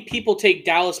so many people take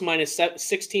Dallas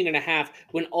 -16.5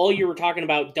 when all you were talking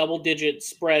about double-digit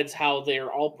spreads, how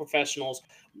they're all professionals?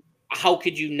 How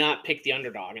could you not pick the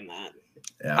underdog in that?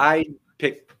 Yeah. I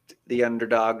picked the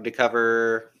underdog to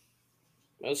cover.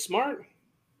 That was smart.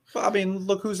 Well, I mean,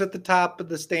 look who's at the top of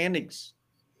the standings.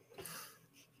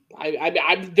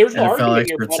 There's no argument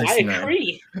here, but I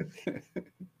agree.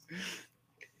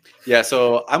 Yeah,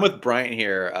 so I'm with Bryant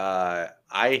here.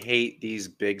 I hate these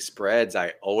big spreads.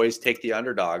 I always take the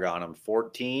underdog on them.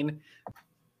 14.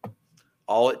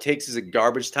 All it takes is a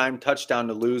garbage time touchdown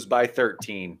to lose by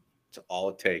 13. That's all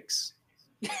it takes.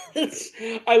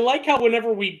 I like how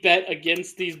whenever we bet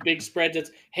against these big spreads, it's,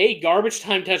 hey, garbage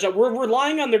time touchdown. We're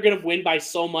relying on they're going to win by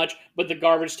so much, but the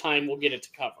garbage time will get it to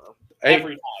cover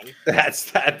every time.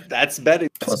 That's betting,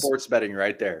 sports betting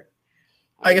right there.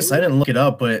 I guess I didn't look it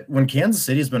up, but when Kansas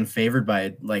City's been favored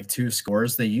by like 2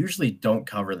 scores, they usually don't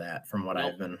cover that from what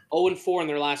I've been. 0-4 in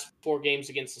their last 4 games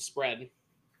against the spread.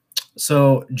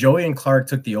 So Joey and Clark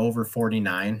took the over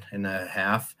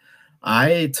 49.5.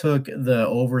 I took the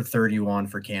over 31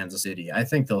 for Kansas City. I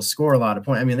think they'll score a lot of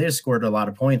points. I mean, they scored a lot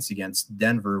of points against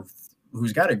Denver,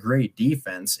 who's got a great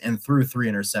defense, and threw 3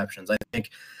 interceptions. I think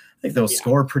they'll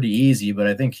score pretty easy, but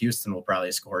I think Houston will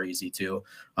probably score easy too.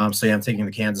 So yeah, I'm taking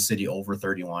the Kansas City over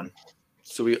 31.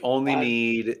 So we only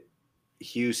need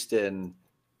Houston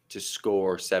to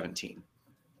score 17.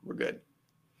 We're good.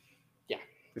 Yeah.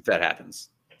 If that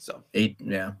happens. So 8,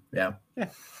 yeah. Yep.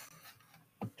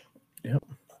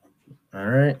 All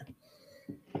right.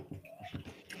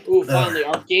 Ooh, finally,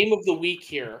 our game of the week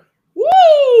here.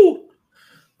 Woo!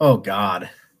 Oh, God.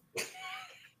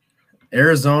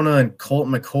 Arizona and Colt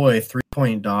McCoy,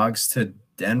 3-point dogs to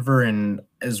Denver. And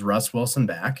is Russ Wilson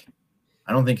back?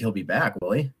 I don't think he'll be back,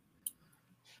 will he?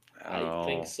 I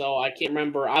think so. I can't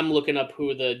remember. I'm looking up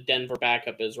who the Denver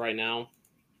backup is right now.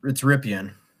 It's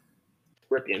Ripien.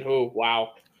 Who?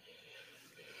 Wow.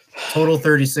 Total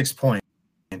 36 points.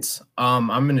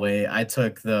 I'm in the way. I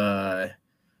took the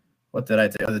what did I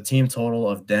take? The team total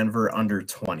of Denver under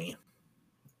 20.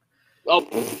 Oh,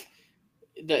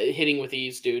 the hitting with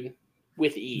ease, dude.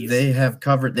 With ease. They've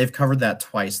covered that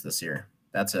twice this year.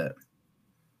 That's it.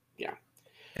 Yeah.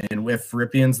 And with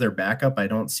Ripien's their backup, I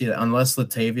don't see that unless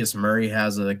Latavius Murray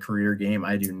has a career game.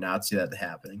 I do not see that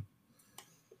happening.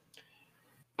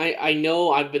 I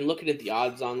know I've been looking at the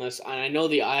odds on this, and I know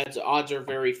the odds are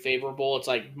very favorable. It's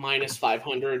like minus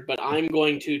 500, but I'm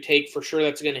going to take for sure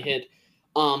that's going to hit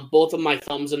both of my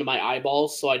thumbs into my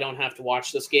eyeballs, so I don't have to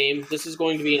watch this game. This is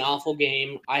going to be an awful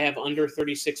game. I have under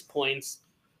 36 points.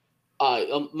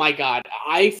 My God,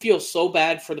 I feel so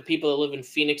bad for the people that live in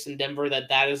Phoenix and Denver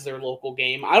that is their local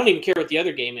game. I don't even care what the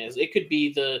other game is. It could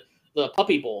be the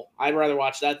Puppy Bowl. I'd rather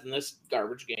watch that than this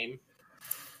garbage game.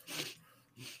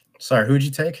 Sorry, who'd you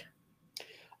take?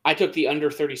 I took the under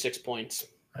 36 points.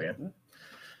 Okay.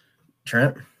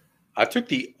 Trent? I took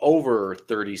the over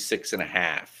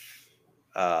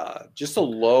 36.5. Just a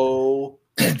low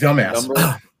dumbass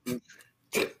number.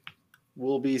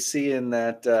 We'll be seeing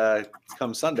that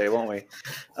come Sunday, won't we?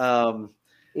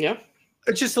 Yeah.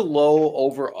 It's just a low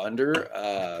over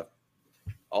under.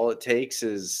 All it takes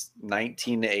is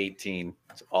 19-18.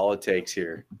 That's all it takes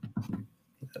here.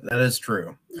 That is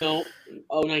true. No.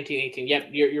 Oh, 19-18. Yep,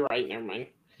 you're right. Never mind.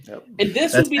 Yep. And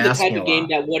this would be the type of game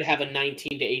that would have a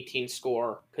 19-18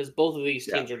 score because both of these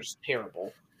teams are just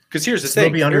terrible. Because here's the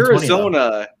thing.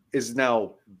 Arizona is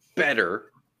now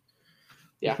better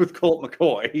with Colt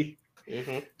McCoy.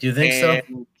 Mm-hmm. Do you think so?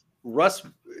 Russ,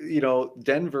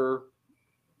 Denver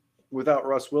without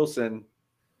Russ Wilson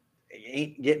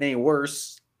ain't getting any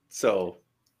worse. So,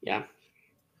 yeah.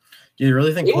 Do you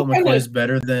really think Colt McCoy is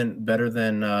better than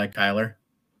Kyler?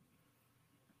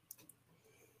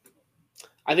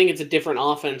 I think it's a different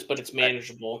offense, but it's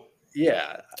manageable.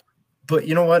 Yeah. But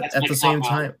you know what? At the same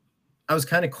time, I was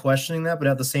kind of questioning that, but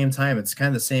at the same time, it's kind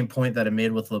of the same point that I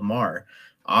made with Lamar.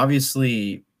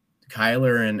 Obviously,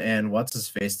 Kyler and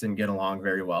what's-his-face didn't get along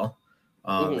very well.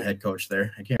 The head coach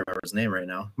there. I can't remember his name right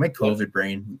now. My COVID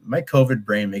brain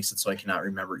makes it so I cannot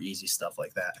remember easy stuff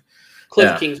like that.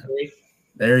 Cliff Kingsbury.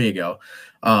 There you go.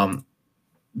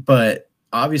 But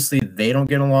obviously they don't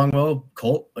get along well.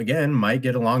 Colt, again, might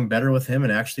get along better with him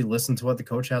and actually listen to what the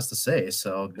coach has to say.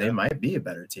 So they might be a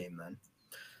better team then.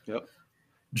 Yep.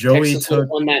 Joey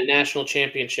won that national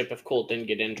championship if Colt didn't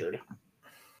get injured.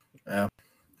 Yeah.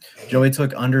 Joey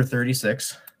took under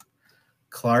 36.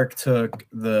 Clark took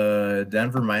the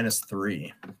Denver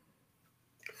 -3.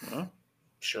 Huh?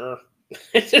 Sure.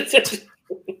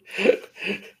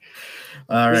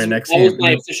 All right, next game. That was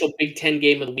my official Big Ten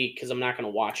game of the week because I'm not going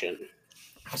to watch it.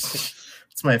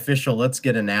 It's my official let's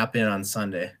get a nap in on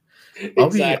Sunday.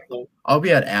 Exactly. I'll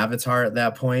be at Avatar at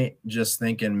that point just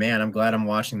thinking, man, I'm glad I'm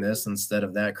watching this instead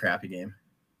of that crappy game.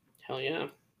 Hell yeah.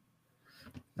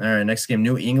 All right, next game,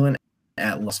 New England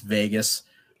at Las Vegas.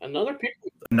 Another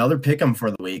pick 'em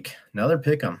for the week. Another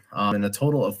pick 'em. And a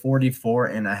total of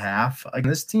 44.5. Like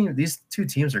these two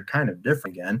teams are kind of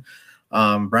different again.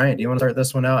 Bryant, do you want to start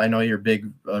this one out? I know you're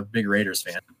a big Raiders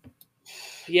fan.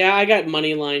 Yeah, I got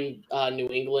money line New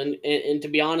England, and to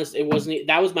be honest,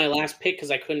 that was my last pick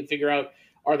because I couldn't figure out.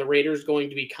 Are the Raiders going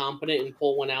to be competent and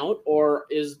pull one out, or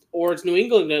is New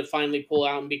England going to finally pull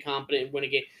out and be competent and win a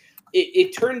game?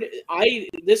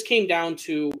 This came down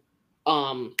to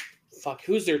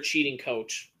who's their cheating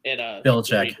coach at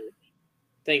Belichick.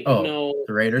 No,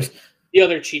 the Raiders. The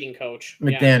other cheating coach,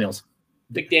 McDaniels.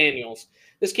 Yeah. McDaniels.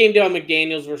 This came down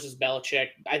McDaniels versus Belichick.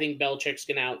 I think Belichick's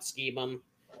gonna out scheme him.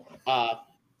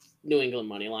 New England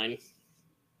money line.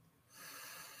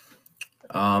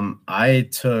 I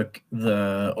took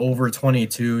the over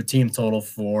 22 team total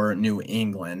for New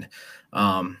England.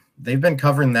 They've been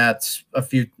covering that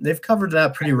they've covered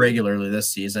that pretty regularly this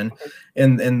season.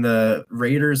 And the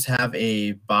Raiders have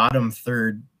a bottom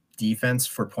third defense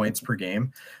for points per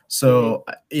game. So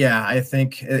yeah, I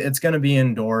think it's going to be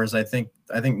indoors. I think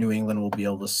New England will be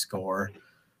able to score.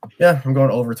 Yeah, I'm going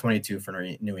over 22 for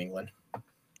New England.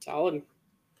 Solid.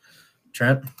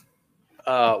 Trent?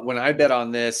 When I bet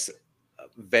on this,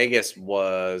 Vegas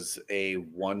was a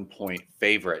 1-point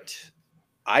favorite.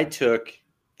 I took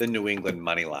the New England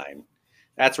money line.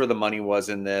 That's where the money was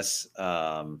in this.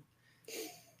 Now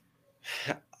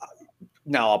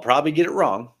I'll probably get it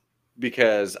wrong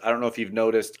because I don't know if you've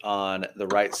noticed on the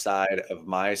right side of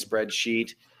my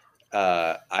spreadsheet,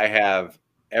 I have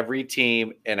every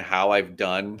team and how I've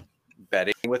done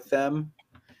betting with them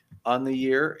on the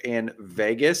year. And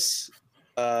Vegas,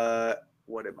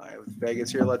 what am I with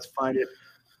Vegas here? Let's find it.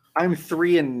 I'm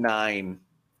 3-9,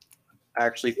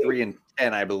 actually 3-10,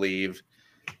 I believe.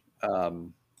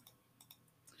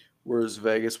 Where's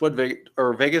Vegas?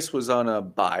 Vegas was on a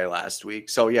bye last week.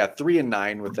 So yeah,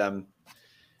 3-9 with them,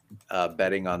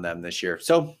 betting on them this year.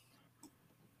 So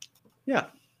yeah,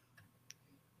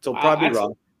 so probably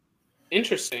wrong.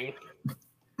 Interesting.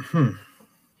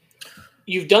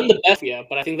 You've done the best,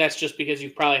 but I think that's just because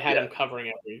you've probably had them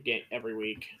covering every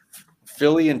week.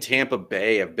 Philly and Tampa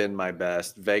Bay have been my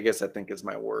best. Vegas, I think, is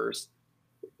my worst.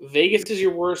 Vegas is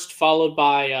your worst, followed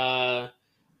by a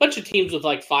bunch of teams with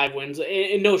like 5 wins.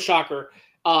 And no shocker,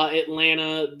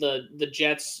 Atlanta, the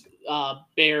Jets,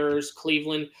 Bears,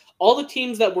 Cleveland, all the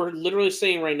teams that we're literally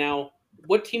saying right now,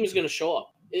 what team is going to show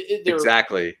up?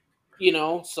 Exactly.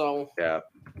 So yeah,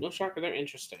 no shocker, they're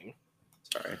interesting.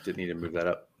 Sorry, didn't need to move that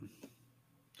up.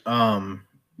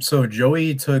 So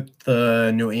Joey took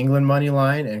the New England money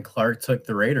line and Clark took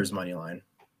the Raiders money line.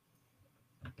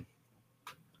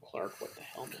 Clark, what the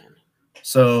hell, man?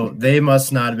 So they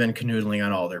must not have been canoodling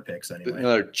on all their picks anyway.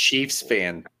 Another Chiefs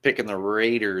fan picking the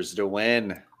Raiders to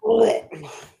win.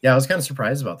 Yeah, I was kind of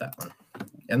surprised about that one.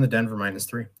 And the Denver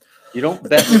 -3. You don't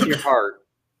bet with your heart,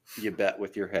 you bet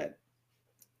with your head.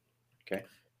 Okay.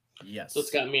 Yes. So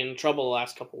it's got me in trouble the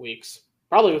last couple weeks.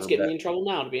 Probably what's getting me in trouble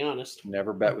now, to be honest.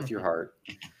 Never bet with your heart.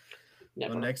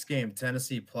 Never. The next game,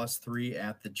 Tennessee +3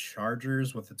 at the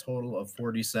Chargers with a total of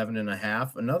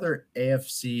 47.5. Another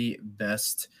AFC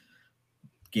best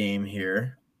game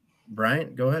here.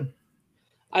 Bryant, go ahead.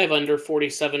 I have under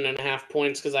 47.5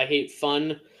 points because I hate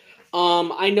fun.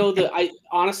 I know that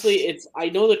I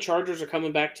know the Chargers are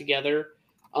coming back together.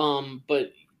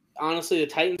 But honestly, the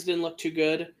Titans didn't look too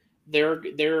good. They're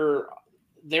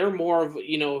more of,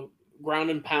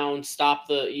 ground and pound, stop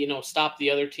the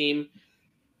other team.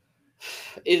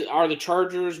 Are the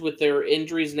Chargers, with their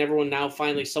injuries and everyone now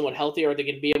finally somewhat healthy, are they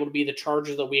going to be able to be the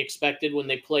Chargers that we expected when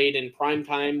they played in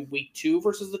primetime week 2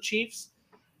 versus the Chiefs?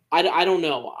 I don't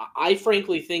know. I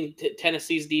frankly think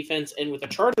Tennessee's defense, and with the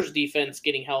Chargers defense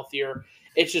getting healthier,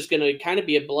 it's just going to kind of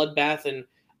be a bloodbath. And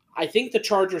I think the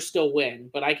Chargers still win,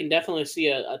 but I can definitely see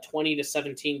a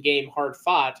 20-17 game hard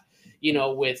fought,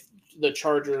 with the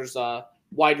Chargers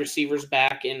wide receivers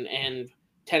back and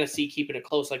Tennessee keeping it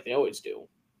close like they always do,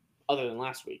 other than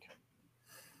last week.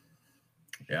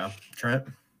 Yeah. Trent?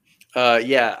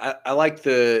 Yeah, I like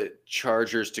the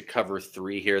Chargers to cover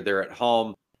 3 here. They're at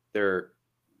home. They're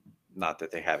not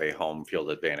that they have a home field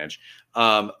advantage,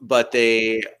 but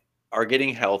they are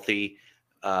getting healthy.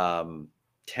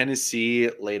 Tennessee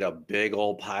laid a big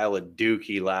old pile of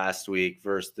dookie last week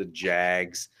versus the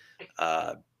Jags.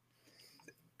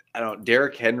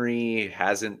 Derrick Henry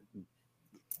hasn't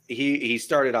 – he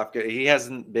started off good. He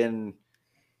hasn't been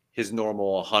his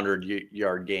normal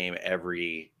 100-yard game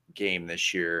every game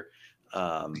this year.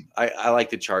 I like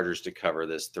the Chargers to cover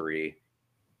this 3.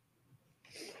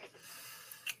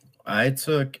 I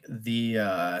took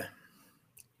the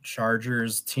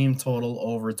Chargers team total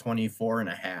over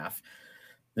 24.5.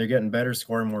 They're getting better,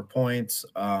 scoring more points.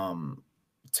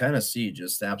 Tennessee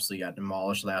just absolutely got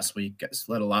demolished last week.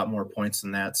 Led a lot more points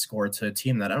than that. Scored to a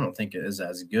team that I don't think is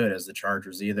as good as the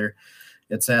Chargers either.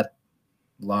 It's at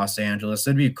Los Angeles.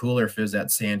 It'd be cooler if it was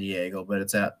at San Diego, but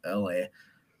it's at LA.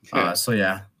 So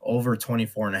yeah, over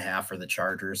 24.5 for the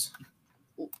Chargers.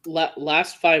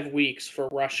 last 5 weeks for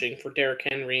rushing for Derrick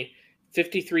Henry,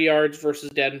 53 yards versus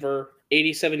Denver,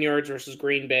 87 yards versus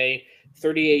Green Bay,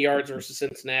 38 yards versus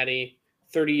Cincinnati,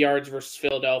 30 yards versus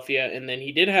Philadelphia, and then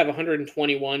he did have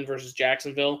 121 versus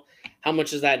Jacksonville. How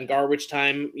much is that in garbage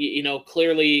time?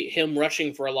 Clearly him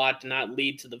rushing for a lot did not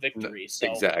lead to the victory.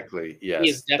 So exactly. Yes. he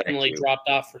has definitely dropped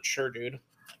off for sure, dude.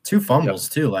 2 fumbles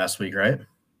too last week, right?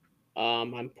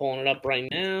 I'm pulling it up right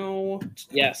now.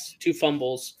 Yes, 2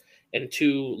 fumbles and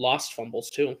 2 lost fumbles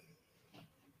too.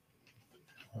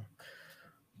 What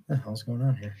the hell's going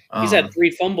on here? He's had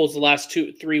 3 fumbles the last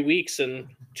 3 weeks and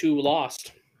 2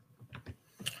 lost.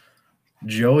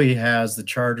 Joey has the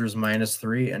Chargers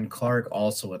 -3, and Clark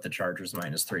also with the Chargers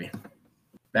 -3.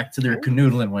 Back to their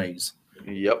canoodling ways.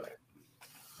 Yep.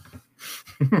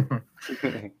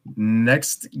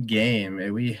 Next game,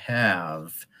 we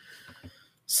have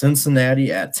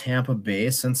Cincinnati at Tampa Bay.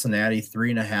 Cincinnati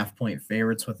 3.5-point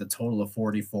favorites with a total of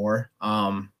 44.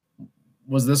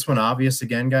 Was this one obvious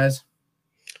again, guys?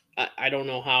 I don't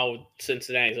know how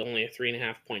Cincinnati is only a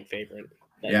 3.5-point favorite.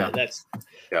 That's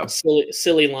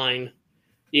silly line.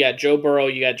 You got Joe Burrow,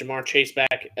 you got Jamar Chase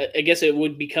back. I guess it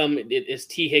would become, is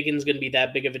T. Higgins going to be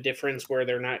that big of a difference where are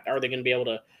they going to be able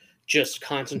to just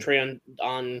concentrate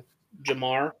on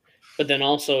Jamar? But then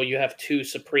also you have 2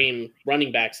 supreme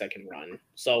running backs that can run.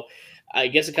 So I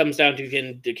guess it comes down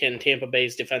to can Tampa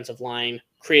Bay's defensive line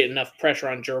create enough pressure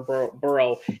on Joe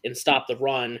Burrow and stop the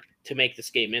run to make this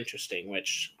game interesting,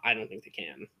 which I don't think they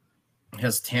can.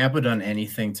 Has Tampa done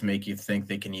anything to make you think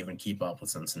they can even keep up with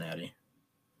Cincinnati?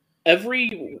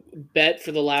 Every bet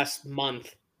for the last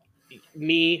month,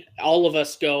 all of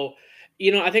us go,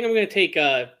 I think I'm going to take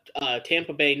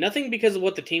Tampa Bay, nothing because of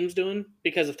what the team's doing,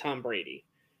 because of Tom Brady.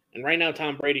 And right now,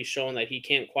 Tom Brady's showing that he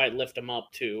can't quite lift them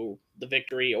up to the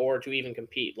victory or to even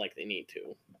compete like they need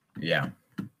to. Yeah.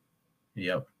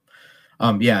 Yep.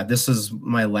 This is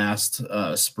my last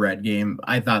spread game.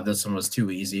 I thought this one was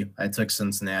too easy. I took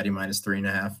Cincinnati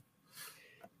 -3.5.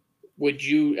 Would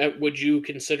you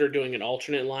consider doing an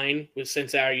alternate line with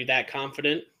Cincinnati? Are you that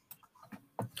confident?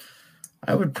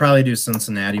 I would probably do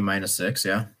Cincinnati -6.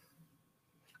 Yeah.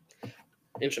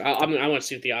 I want to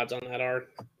see what the odds on that are.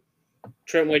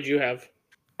 Trent, what'd you have?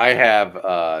 I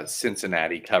have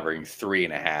Cincinnati covering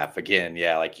 3.5. Again,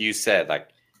 yeah, like you said, like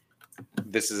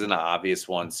this is an obvious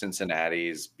one. Cincinnati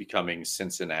is becoming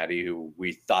Cincinnati, who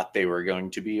we thought they were going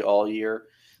to be all year.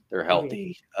 They're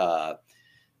healthy. Mm-hmm.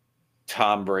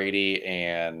 Tom Brady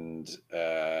and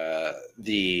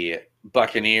the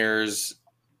Buccaneers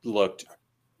looked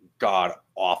god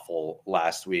awful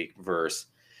last week versus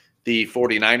the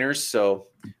 49ers. So,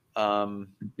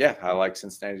 I like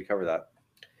Cincinnati to cover that.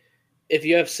 If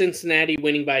you have Cincinnati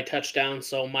winning by a touchdown,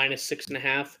 so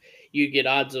 -6.5, you get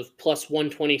odds of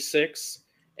 +126.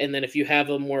 And then if you have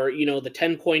them where, the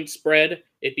 10-point spread,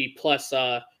 it'd be plus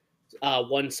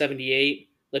 178.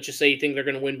 Let's just say you think they're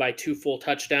going to win by 2 full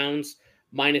touchdowns,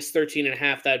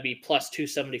 -13.5, that'd be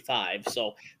 +275.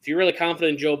 So if you're really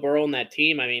confident in Joe Burrow and that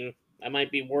team, I mean, that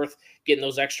might be worth getting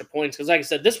those extra points. Because like I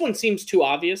said, this one seems too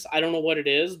obvious. I don't know what it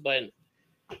is, but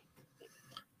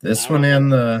this one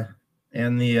and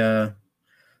the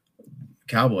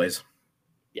Cowboys.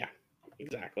 Yeah,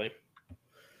 exactly.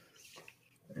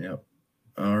 Yep.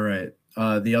 All right.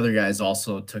 The other guys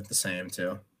also took the same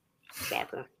too.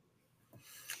 Shocker.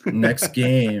 Next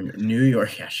game, New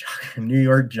York. Yeah, shocker. New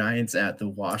York Giants at the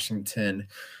Washington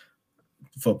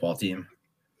football team.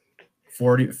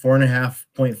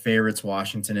 4.5-point favorites.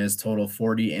 Washington is total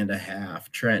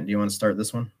 40.5. Trent, do you want to start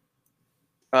this one?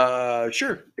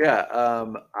 Sure.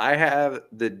 Yeah. I have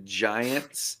the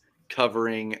Giants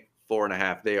covering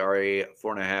 4.5. They are a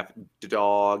 4.5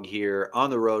 dog here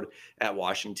on the road at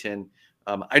Washington.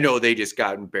 I know they just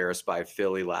got embarrassed by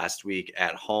Philly last week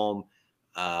at home.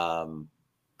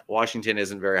 Washington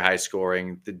isn't very high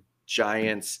scoring. The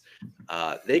Giants,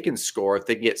 they can score if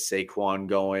they get Saquon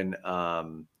going. I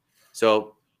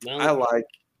like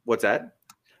what's that?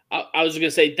 I was going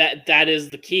to say that is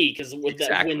the key because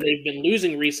when they've been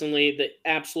losing recently, that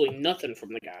absolutely nothing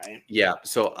from the guy. Yeah,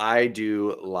 so I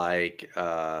do like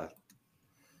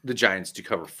the Giants to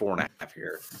cover 4.5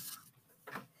 here.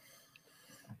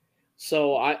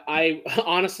 So I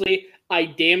honestly, I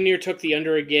damn near took the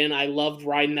under again. I loved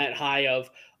riding that high of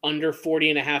under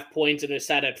 40.5 points, and it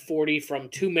sat at 40 from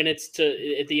 2 minutes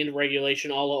to at the end of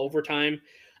regulation, all overtime.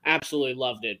 Absolutely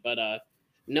loved it. But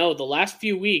no, the last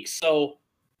few weeks. So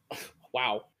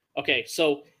wow. Okay,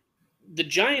 so the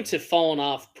Giants have fallen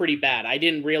off pretty bad. I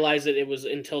didn't realize that it was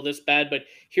until this bad, but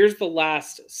here's the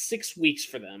last 6 weeks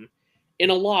for them. In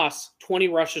a loss, 20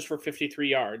 rushes for 53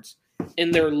 yards.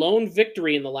 In their lone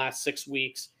victory in the last 6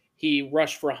 weeks, he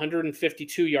rushed for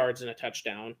 152 yards and a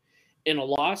touchdown. In a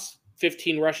loss,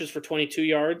 15 rushes for 22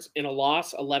 yards. In a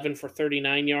loss, 11 for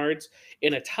 39 yards.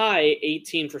 In a tie,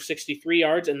 18 for 63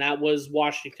 yards, and that was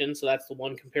Washington, so that's the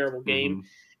one comparable game. Mm-hmm.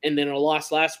 And then a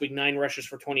loss last week, 9 rushes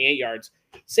for 28 yards.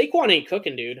 Saquon ain't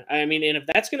cooking, dude. I mean, and if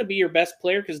that's going to be your best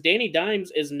player, because Danny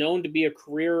Dimes is known to be a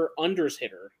career unders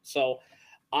hitter. So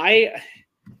I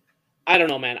don't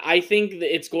know, man. I think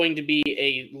that it's going to be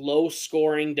a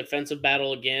low-scoring defensive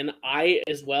battle again. I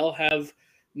as well have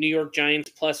New York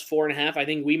Giants plus 4.5. I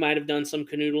think we might have done some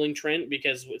canoodling, Trent,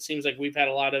 because it seems like we've had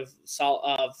a lot of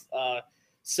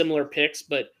similar picks,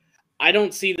 but I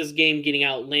don't see this game getting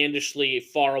outlandishly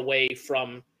far away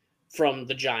from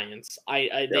the Giants.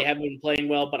 They haven't been playing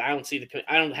well, but I don't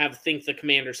think the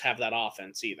Commanders have that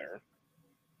offense either.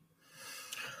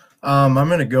 I'm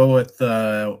going to go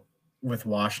with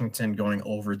Washington going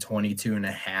over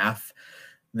 22.5.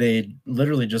 They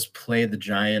literally just played the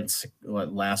Giants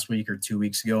last week or 2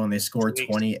 weeks ago, and they scored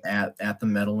 20 at the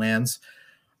Meadowlands.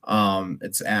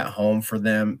 It's at home for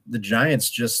them. The Giants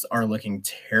just are looking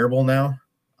terrible now.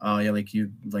 Like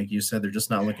you said, they're just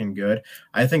not looking good.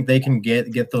 I think they can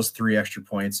get those 3 extra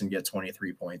points and get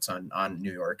 23 points on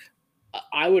New York.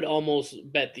 I would almost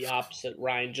bet the opposite,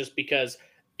 Ryan, just because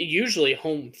usually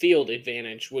home field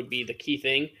advantage would be the key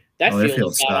thing. That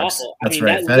field is awful. That's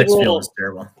right. FedEx Field is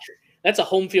terrible. That's a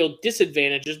home field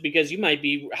disadvantage just because you might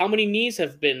be – how many knees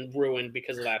have been ruined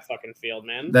because of that fucking field,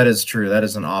 man? That is true. That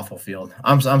is an awful field.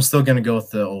 I'm still going to go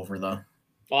with the over, though.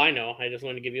 Well, I know. I just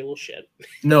wanted to give you a little shit.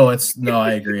 No,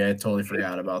 I agree. I totally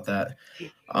forgot about that.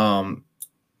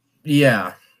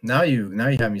 Yeah. Now you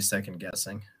have me second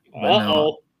guessing.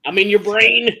 Uh-oh. I'm in your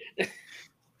brain.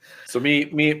 So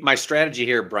my strategy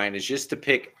here, Brian, is just to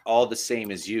pick all the same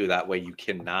as you. That way you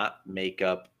cannot make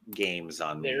up games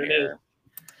on there. It is.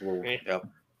 Okay. Yep.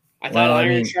 I thought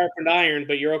iron sharpened iron,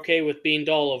 but you're okay with being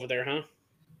dull over there, huh?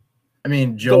 I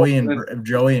mean, Joey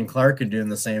and Clark are doing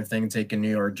the same thing, taking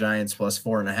New York Giants plus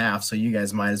 4.5. So you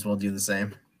guys might as well do the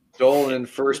same. Dolan in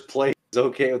first place is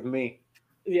okay with me.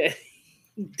 Yeah,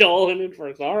 Dolan in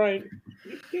first. All right.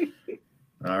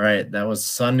 All right, that was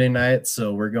Sunday night.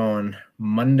 So we're going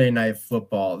Monday Night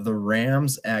Football. The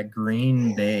Rams at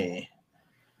Green Bay.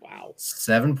 Wow.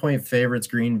 7-point favorites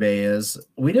Green Bay is.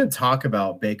 We didn't talk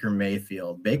about Baker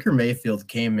Mayfield. Baker Mayfield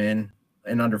came in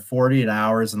under 48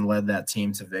 hours and led that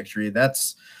team to victory.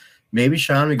 That's maybe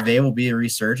Sean McVay will be a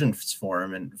resurgence for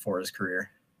him and for his career.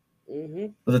 Mm-hmm.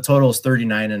 But the total is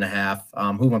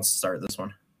 39.5. Who wants to start this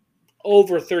one?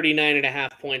 Over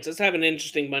 39.5 points. Let's have an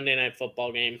interesting Monday Night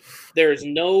Football game. There's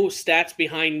no stats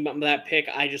behind that pick.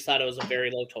 I just thought it was a very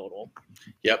low total.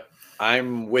 Yep.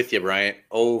 I'm with you, Bryant.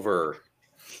 Over.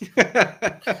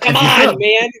 Come on,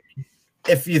 man.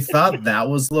 If you thought that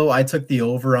was low, I took the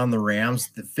over on the Rams.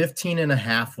 The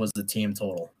 15.5 was the team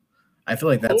total. I feel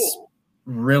like that's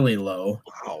really low.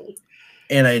 Wow.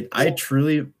 And I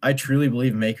truly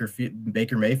believe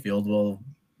Baker Mayfield will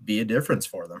be a difference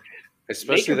for them.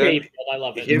 Especially Mayfield, I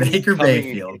love it. Baker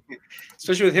Mayfield.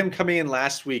 Especially with him coming in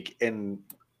last week and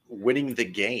winning the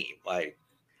game. Like,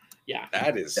 yeah,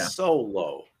 that is so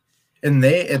low. And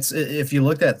if you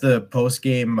looked at the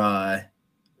post-game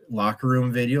locker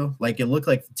room video, like it looked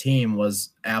like the team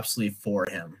was absolutely for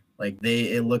him. Like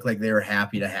it looked like they were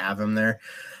happy to have him there.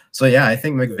 So yeah, I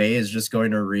think McVay is just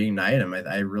going to reignite him.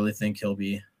 I really think he'll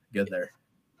be good there.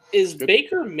 Is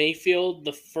Baker Mayfield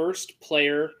the first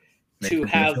player to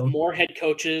have more head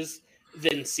coaches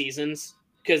than seasons?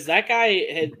 Because that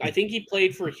guy I think he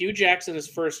played for Hugh Jackson his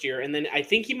first year, and then I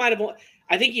think he might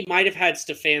have had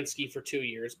Stefanski for 2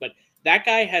 years, but that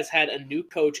guy has had a new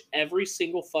coach every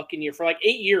single fucking year for like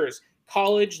 8 years.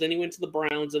 College, then he went to the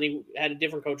Browns, then he had a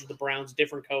different coach at the Browns,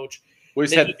 different coach. Well,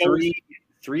 he's had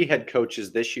three head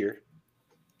coaches this year.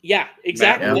 Yeah,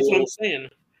 exactly. That's what I'm saying.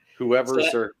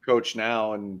 Whoever's their coach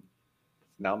now, and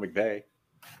now McVay.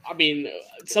 I mean,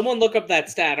 someone look up that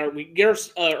stat. We get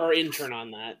our intern on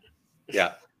that.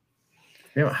 Yeah.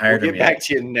 We haven't hired him yet. We'll get back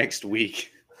to you next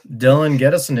week. Dylan,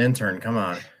 get us an intern. Come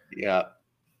on. Yeah.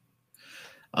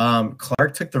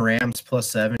 Clark took the Rams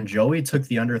plus 7. Joey took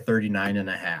the under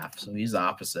 39.5. So he's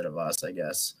opposite of us, I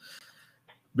guess.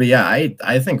 But yeah,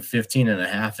 I think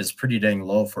 15.5 is pretty dang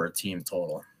low for a team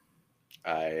total.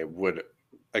 I would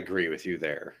agree with you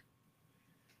there.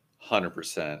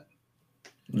 100%.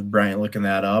 Is Brian looking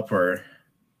that up, or?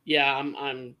 Yeah,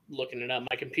 I'm looking it up.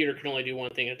 My computer can only do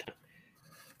one thing at a time.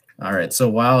 All right. So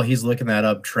while he's looking that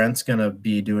up, Trent's gonna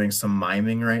be doing some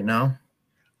miming right now.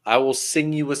 I will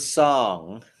sing you a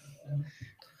song.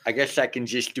 I guess I can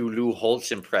just do Lou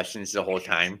Holtz impressions the whole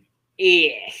time.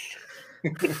 Yeah.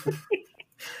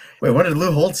 Wait, what did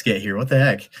Lou Holtz get here? What the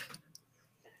heck?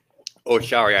 Oh,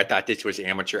 sorry. I thought this was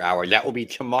amateur hour. That will be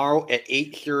tomorrow at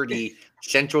 8:30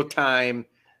 Central Time.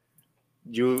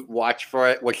 You watch for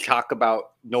it. We'll talk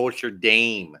about Notre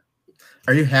Dame.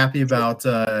 Are you happy about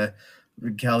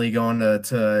Kelly going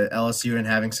to LSU and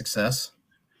having success?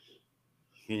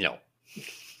 No.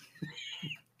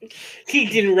 He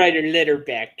didn't write a letter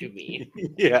back to me.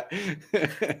 Yeah.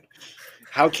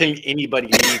 How can anybody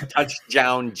leave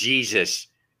touchdown Jesus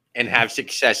and have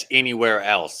success anywhere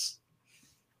else?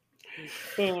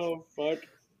 Oh, fuck.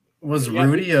 Was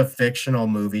Rudy a fictional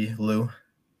movie, Lou?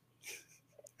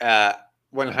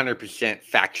 100%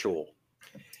 factual.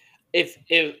 If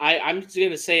I'm just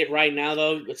gonna say it right now,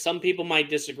 though, some people might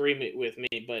disagree with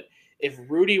me, but if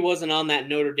Rudy wasn't on that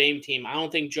Notre Dame team, I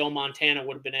don't think Joe Montana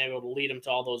would have been able to lead him to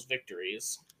all those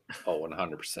victories. Oh,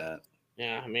 100%.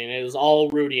 Yeah, I mean, it was all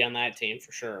Rudy on that team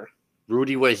for sure.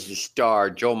 Rudy was the star.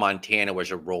 Joe Montana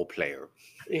was a role player.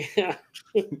 Yeah.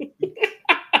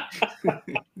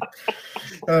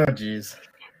 Oh, jeez.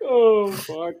 Oh,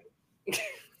 fuck.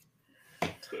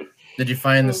 Did you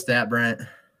find the stat, Brent?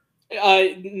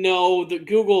 No, the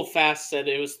Google Fast said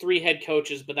it was 3 head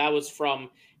coaches, but that was from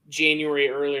January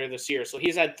earlier this year. So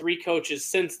he's had 3 coaches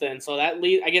since then. So that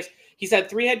I guess he's had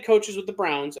 3 head coaches with the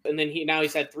Browns, and then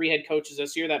he's had 3 head coaches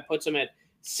this year. That puts him at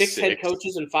 6 head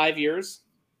coaches in 5 years.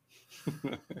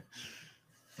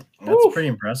 That's pretty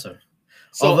impressive.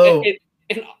 So, although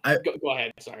go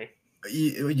ahead. Sorry.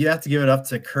 You have to give it up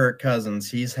to Kirk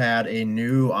Cousins. He's had a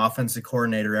new offensive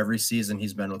coordinator every season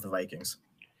he's been with the Vikings.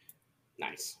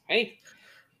 Nice. Hey,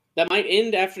 that might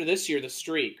end after this year, the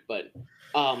streak. But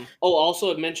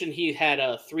also it mentioned he had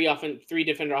 3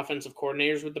 different offensive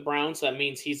coordinators with the Browns. So that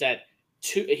means he's at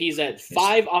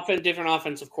 5 different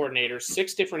offensive coordinators,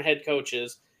 6 different head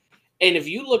coaches. And if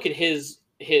you look at his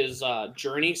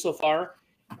journey so far,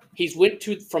 he's went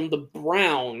from the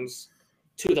Browns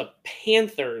to the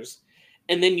Panthers.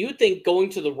 And then you think going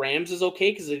to the Rams is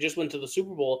okay because they just went to the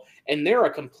Super Bowl, and they're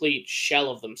a complete shell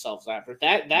of themselves after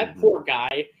that. That poor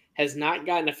guy has not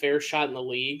gotten a fair shot in the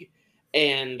league,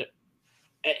 and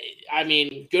I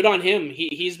mean, good on him.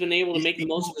 He's been able to make the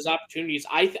most of his opportunities.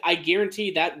 I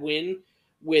guarantee that win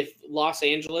with Los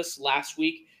Angeles last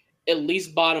week at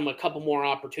least bought him a couple more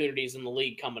opportunities in the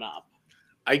league coming up.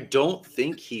 I don't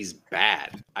think he's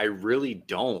bad. I really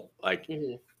don't.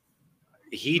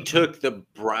 He took the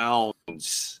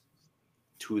Browns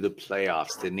to the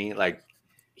playoffs, didn't he?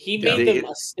 He made them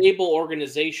a stable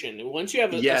organization. And once you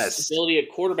have a stability at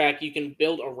quarterback, you can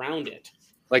build around it.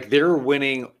 They were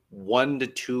winning 1 to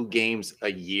 2 games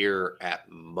a year at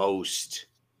most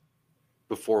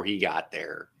before he got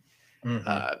there.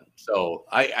 Mm-hmm. So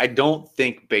I don't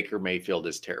think Baker Mayfield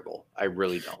is terrible. I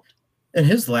really don't. In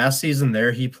his last season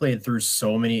there, he played through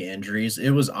so many injuries. It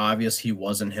was obvious he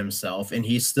wasn't himself, and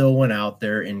he still went out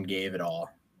there and gave it all.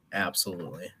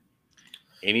 Absolutely.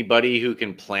 Anybody who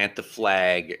can plant the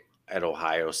flag at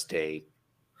Ohio State,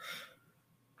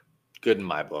 good in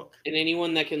my book. And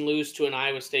anyone that can lose to an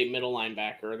Iowa State middle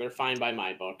linebacker, they're fine by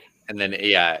my book. And then,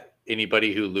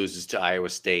 anybody who loses to Iowa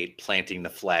State planting the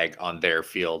flag on their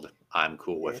field, I'm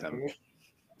cool with them.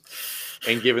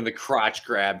 And giving the crotch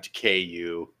grab to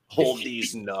KU. Hold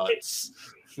these nuts.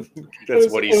 That's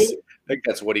what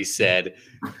he said.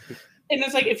 And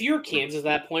it's if you're Kansas at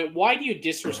that point, why do you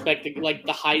disrespect the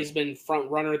Heisman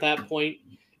front runner at that point?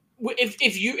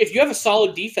 If you have a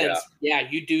solid defense,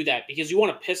 you do that because you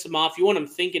want to piss them off. You want them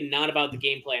thinking not about the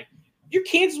game plan. You're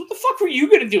Kansas. What the fuck were you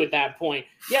going to do at that point?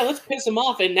 Yeah, let's piss him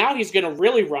off. And now he's going to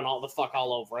really run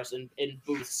all over us in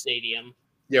Booth Stadium.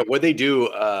 Yeah, what they do,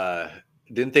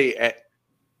 didn't they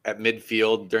at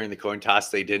midfield during the coin toss,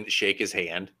 they didn't shake his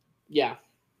hand? Yeah.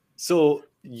 So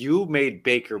you made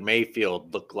Baker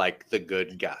Mayfield look like the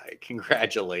good guy.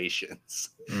 Congratulations.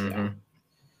 Mm-hmm.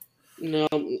 No,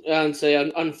 I'd say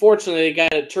unfortunately they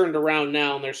got it turned around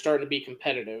now and they're starting to be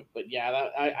competitive. But yeah,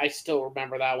 I still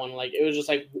remember that one. It was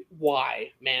just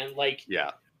why, man?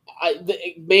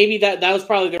 Maybe that was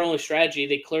probably their only strategy.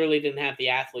 They clearly didn't have the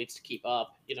athletes to keep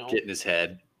up. Get in his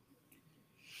head.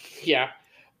 Yeah.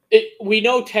 We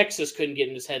know Texas couldn't get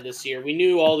in his head this year. We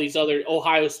knew all these other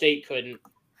Ohio State couldn't.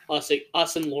 Us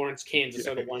and Lawrence, Kansas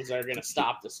are the ones that are going to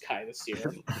stop this guy this year.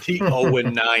 The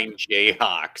 0-9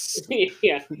 Jayhawks.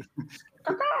 Yeah.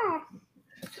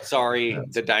 Sorry,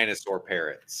 the dinosaur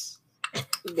parrots.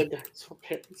 The dinosaur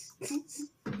parrots.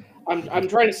 I'm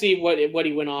trying to see what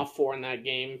he went off for in that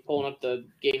game. Pulling up the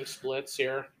game splits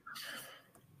here.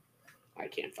 I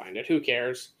can't find it. Who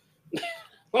cares?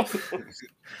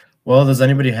 Well, does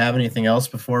anybody have anything else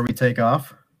before we take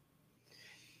off?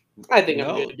 I think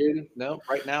I'm good, dude. No,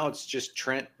 right now it's just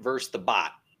Trent versus the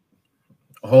bot.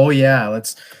 Oh yeah,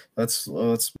 let's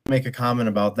let's make a comment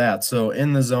about that. So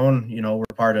in the zone, we're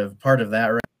part of that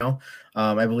right now.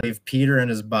 I believe Peter and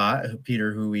his bot,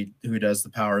 Peter, who does the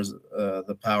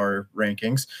power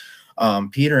rankings.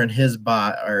 Peter and his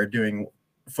bot are doing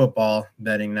football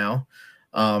betting now.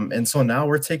 And so now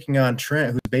we're taking on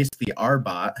Trent, who's basically our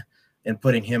bot, and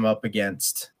putting him up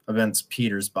against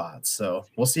Peter's bots. So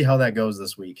we'll see how that goes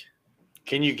this week.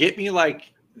 Can you get me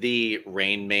like the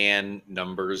Rain Man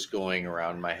numbers going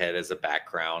around my head as a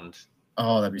background?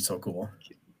 Oh, that'd be so cool.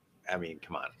 I mean,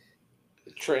 come on.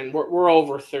 Trent, we're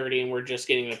over 30 and we're just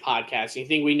getting the podcast. You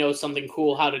think we know something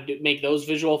cool how to make those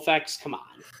visual effects? Come on.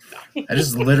 No. I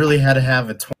just literally had to have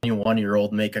a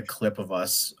 21-year-old make a clip of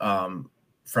us from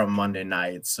Monday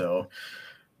night. So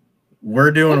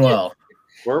we're doing well.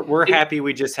 We're happy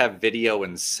we just have video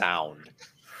and sound.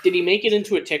 Did he make it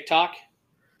into a TikTok?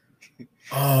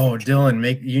 Oh,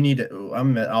 Dylan, you need to.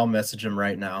 I'll message him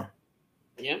right now.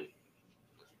 Yeah.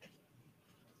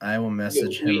 I will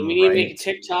message him. We need to make a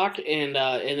TikTok, and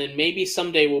then maybe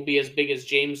someday we'll be as big as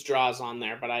James Draws on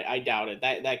there, but I doubt it.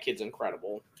 That kid's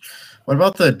incredible. What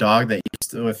about the dog that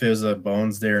used to, if it was a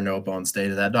Bones Day or no Bones Day,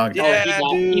 did that dog die?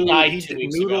 Yeah, he died 2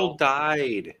 weeks Noodle ago.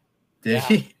 died. Did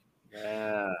he?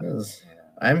 Yeah.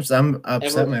 I'm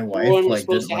upset my wife. Everyone was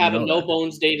supposed to have a no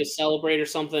Bones Day to celebrate or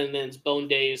something, and then it's Bone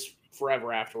Days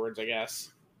forever afterwards, I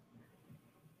guess.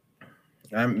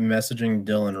 I'm messaging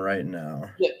Dylan right now.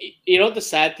 You know what the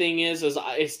sad thing is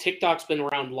TikTok's been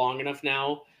around long enough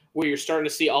now where you're starting to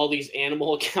see all these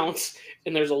animal accounts,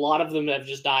 and there's a lot of them that have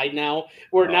just died now,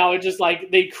 where now it's just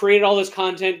like they created all this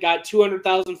content, got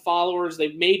 200,000 followers,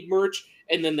 they've made merch,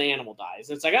 and then the animal dies.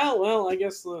 And it's like, oh, well, I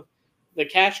guess the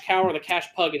cash cow or the cash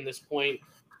pug in this point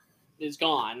is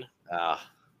gone.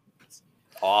 It's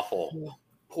awful.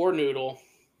 Poor Noodle.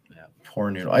 Yeah,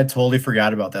 poor Noodle. I totally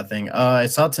forgot about that thing. I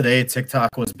saw today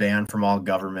TikTok was banned from all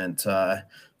government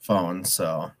phones,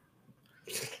 so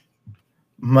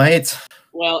might.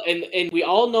 Well, and we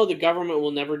all know the government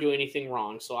will never do anything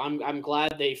wrong, so I'm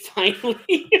glad they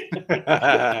finally.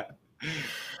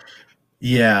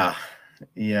 Yeah,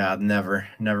 never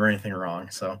anything wrong.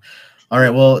 So, all right.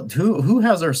 Well, who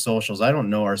has our socials? I don't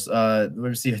know ours. Let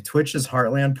me see. Twitch is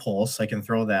Heartland Pulse. I can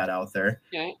throw that out there.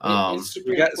 Yeah.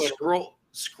 We got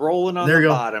scrolling on the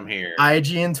bottom here.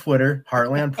 IG and Twitter,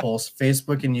 Heartland Pulse,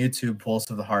 Facebook and YouTube, Pulse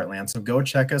of the Heartland. So go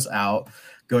check us out.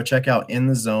 Go check out In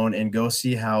the Zone and go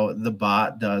see how the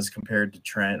bot does compared to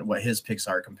Trent, what his picks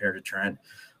are compared to Trent.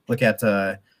 Look at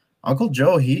Uncle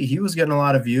Joe. He was getting a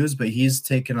lot of views, but he's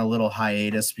taken a little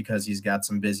hiatus because he's got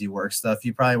some busy work stuff.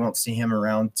 You probably won't see him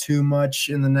around too much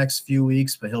in the next few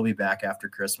weeks, but he'll be back after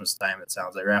Christmas time, it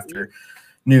sounds like, or after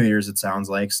New Year's, it sounds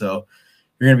like. So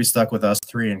you're going to be stuck with us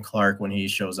three and Clark when he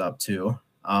shows up too.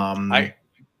 I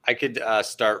could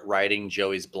start writing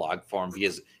Joey's blog for him. He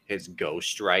is his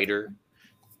ghostwriter.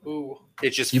 Ooh.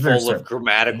 It's just full of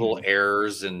grammatical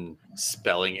errors and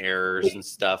spelling errors and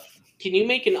stuff. Can you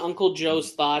make an Uncle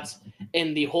Joe's thoughts?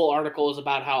 And the whole article is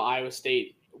about how Iowa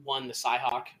State won the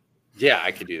Cyhawk. Yeah,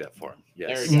 I could do that for him.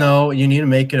 Yes. No, you need to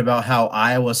make it about how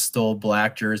Iowa stole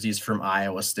black jerseys from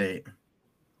Iowa State.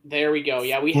 There we go.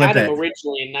 Yeah, we had him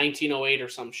originally in 1908 or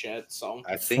some shit. So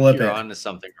I think you're on to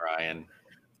something, Ryan.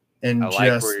 And I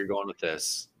like where you're going with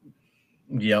this.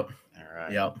 Yep. All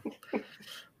right. Yep.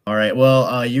 All right.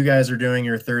 Well, you guys are doing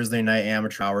your Thursday night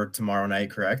amateur hour tomorrow night,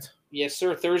 correct? Yes,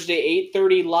 sir. Thursday,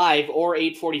 8:30 live or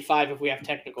 8:45 if we have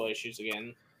technical issues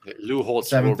again. Lou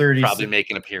Holtz will probably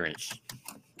make an appearance.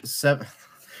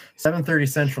 7:30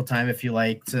 Central Time if you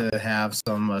like to have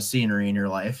some scenery in your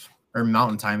life, or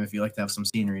Mountain Time if you like to have some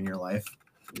scenery in your life.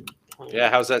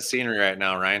 Yeah, how's that scenery right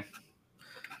now, Ryan?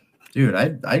 Dude,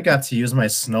 I got to use my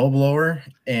snowblower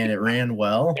and it ran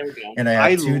well, and I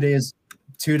had 2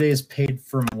 days paid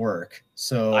from work.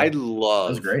 So I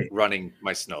love running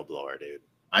my snowblower, dude.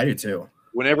 I do too.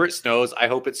 Whenever it snows, I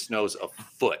hope it snows a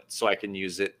foot so I can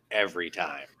use it every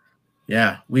time.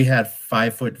 Yeah, we had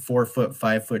 5 foot, 4 foot,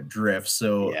 5 foot drifts.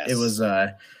 So it was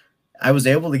I was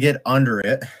able to get under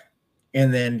it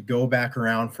and then go back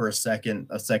around for a second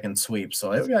sweep.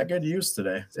 So it got good use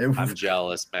today. I'm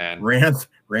jealous, man.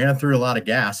 Ran through a lot of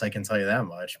gas, I can tell you that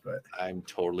much. But I'm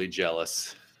totally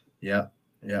jealous. Yeah.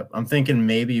 I'm thinking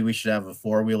maybe we should have a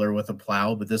 4-wheeler with a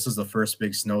plow, but this is the first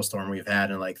big snowstorm we've had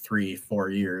in like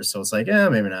 3-4 years. So it's like,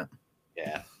 maybe not.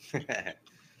 Yeah.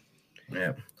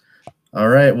 Yeah. All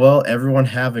right. Well, everyone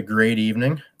have a great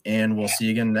evening, and we'll see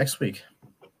you again next week.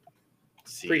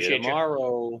 See you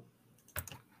tomorrow.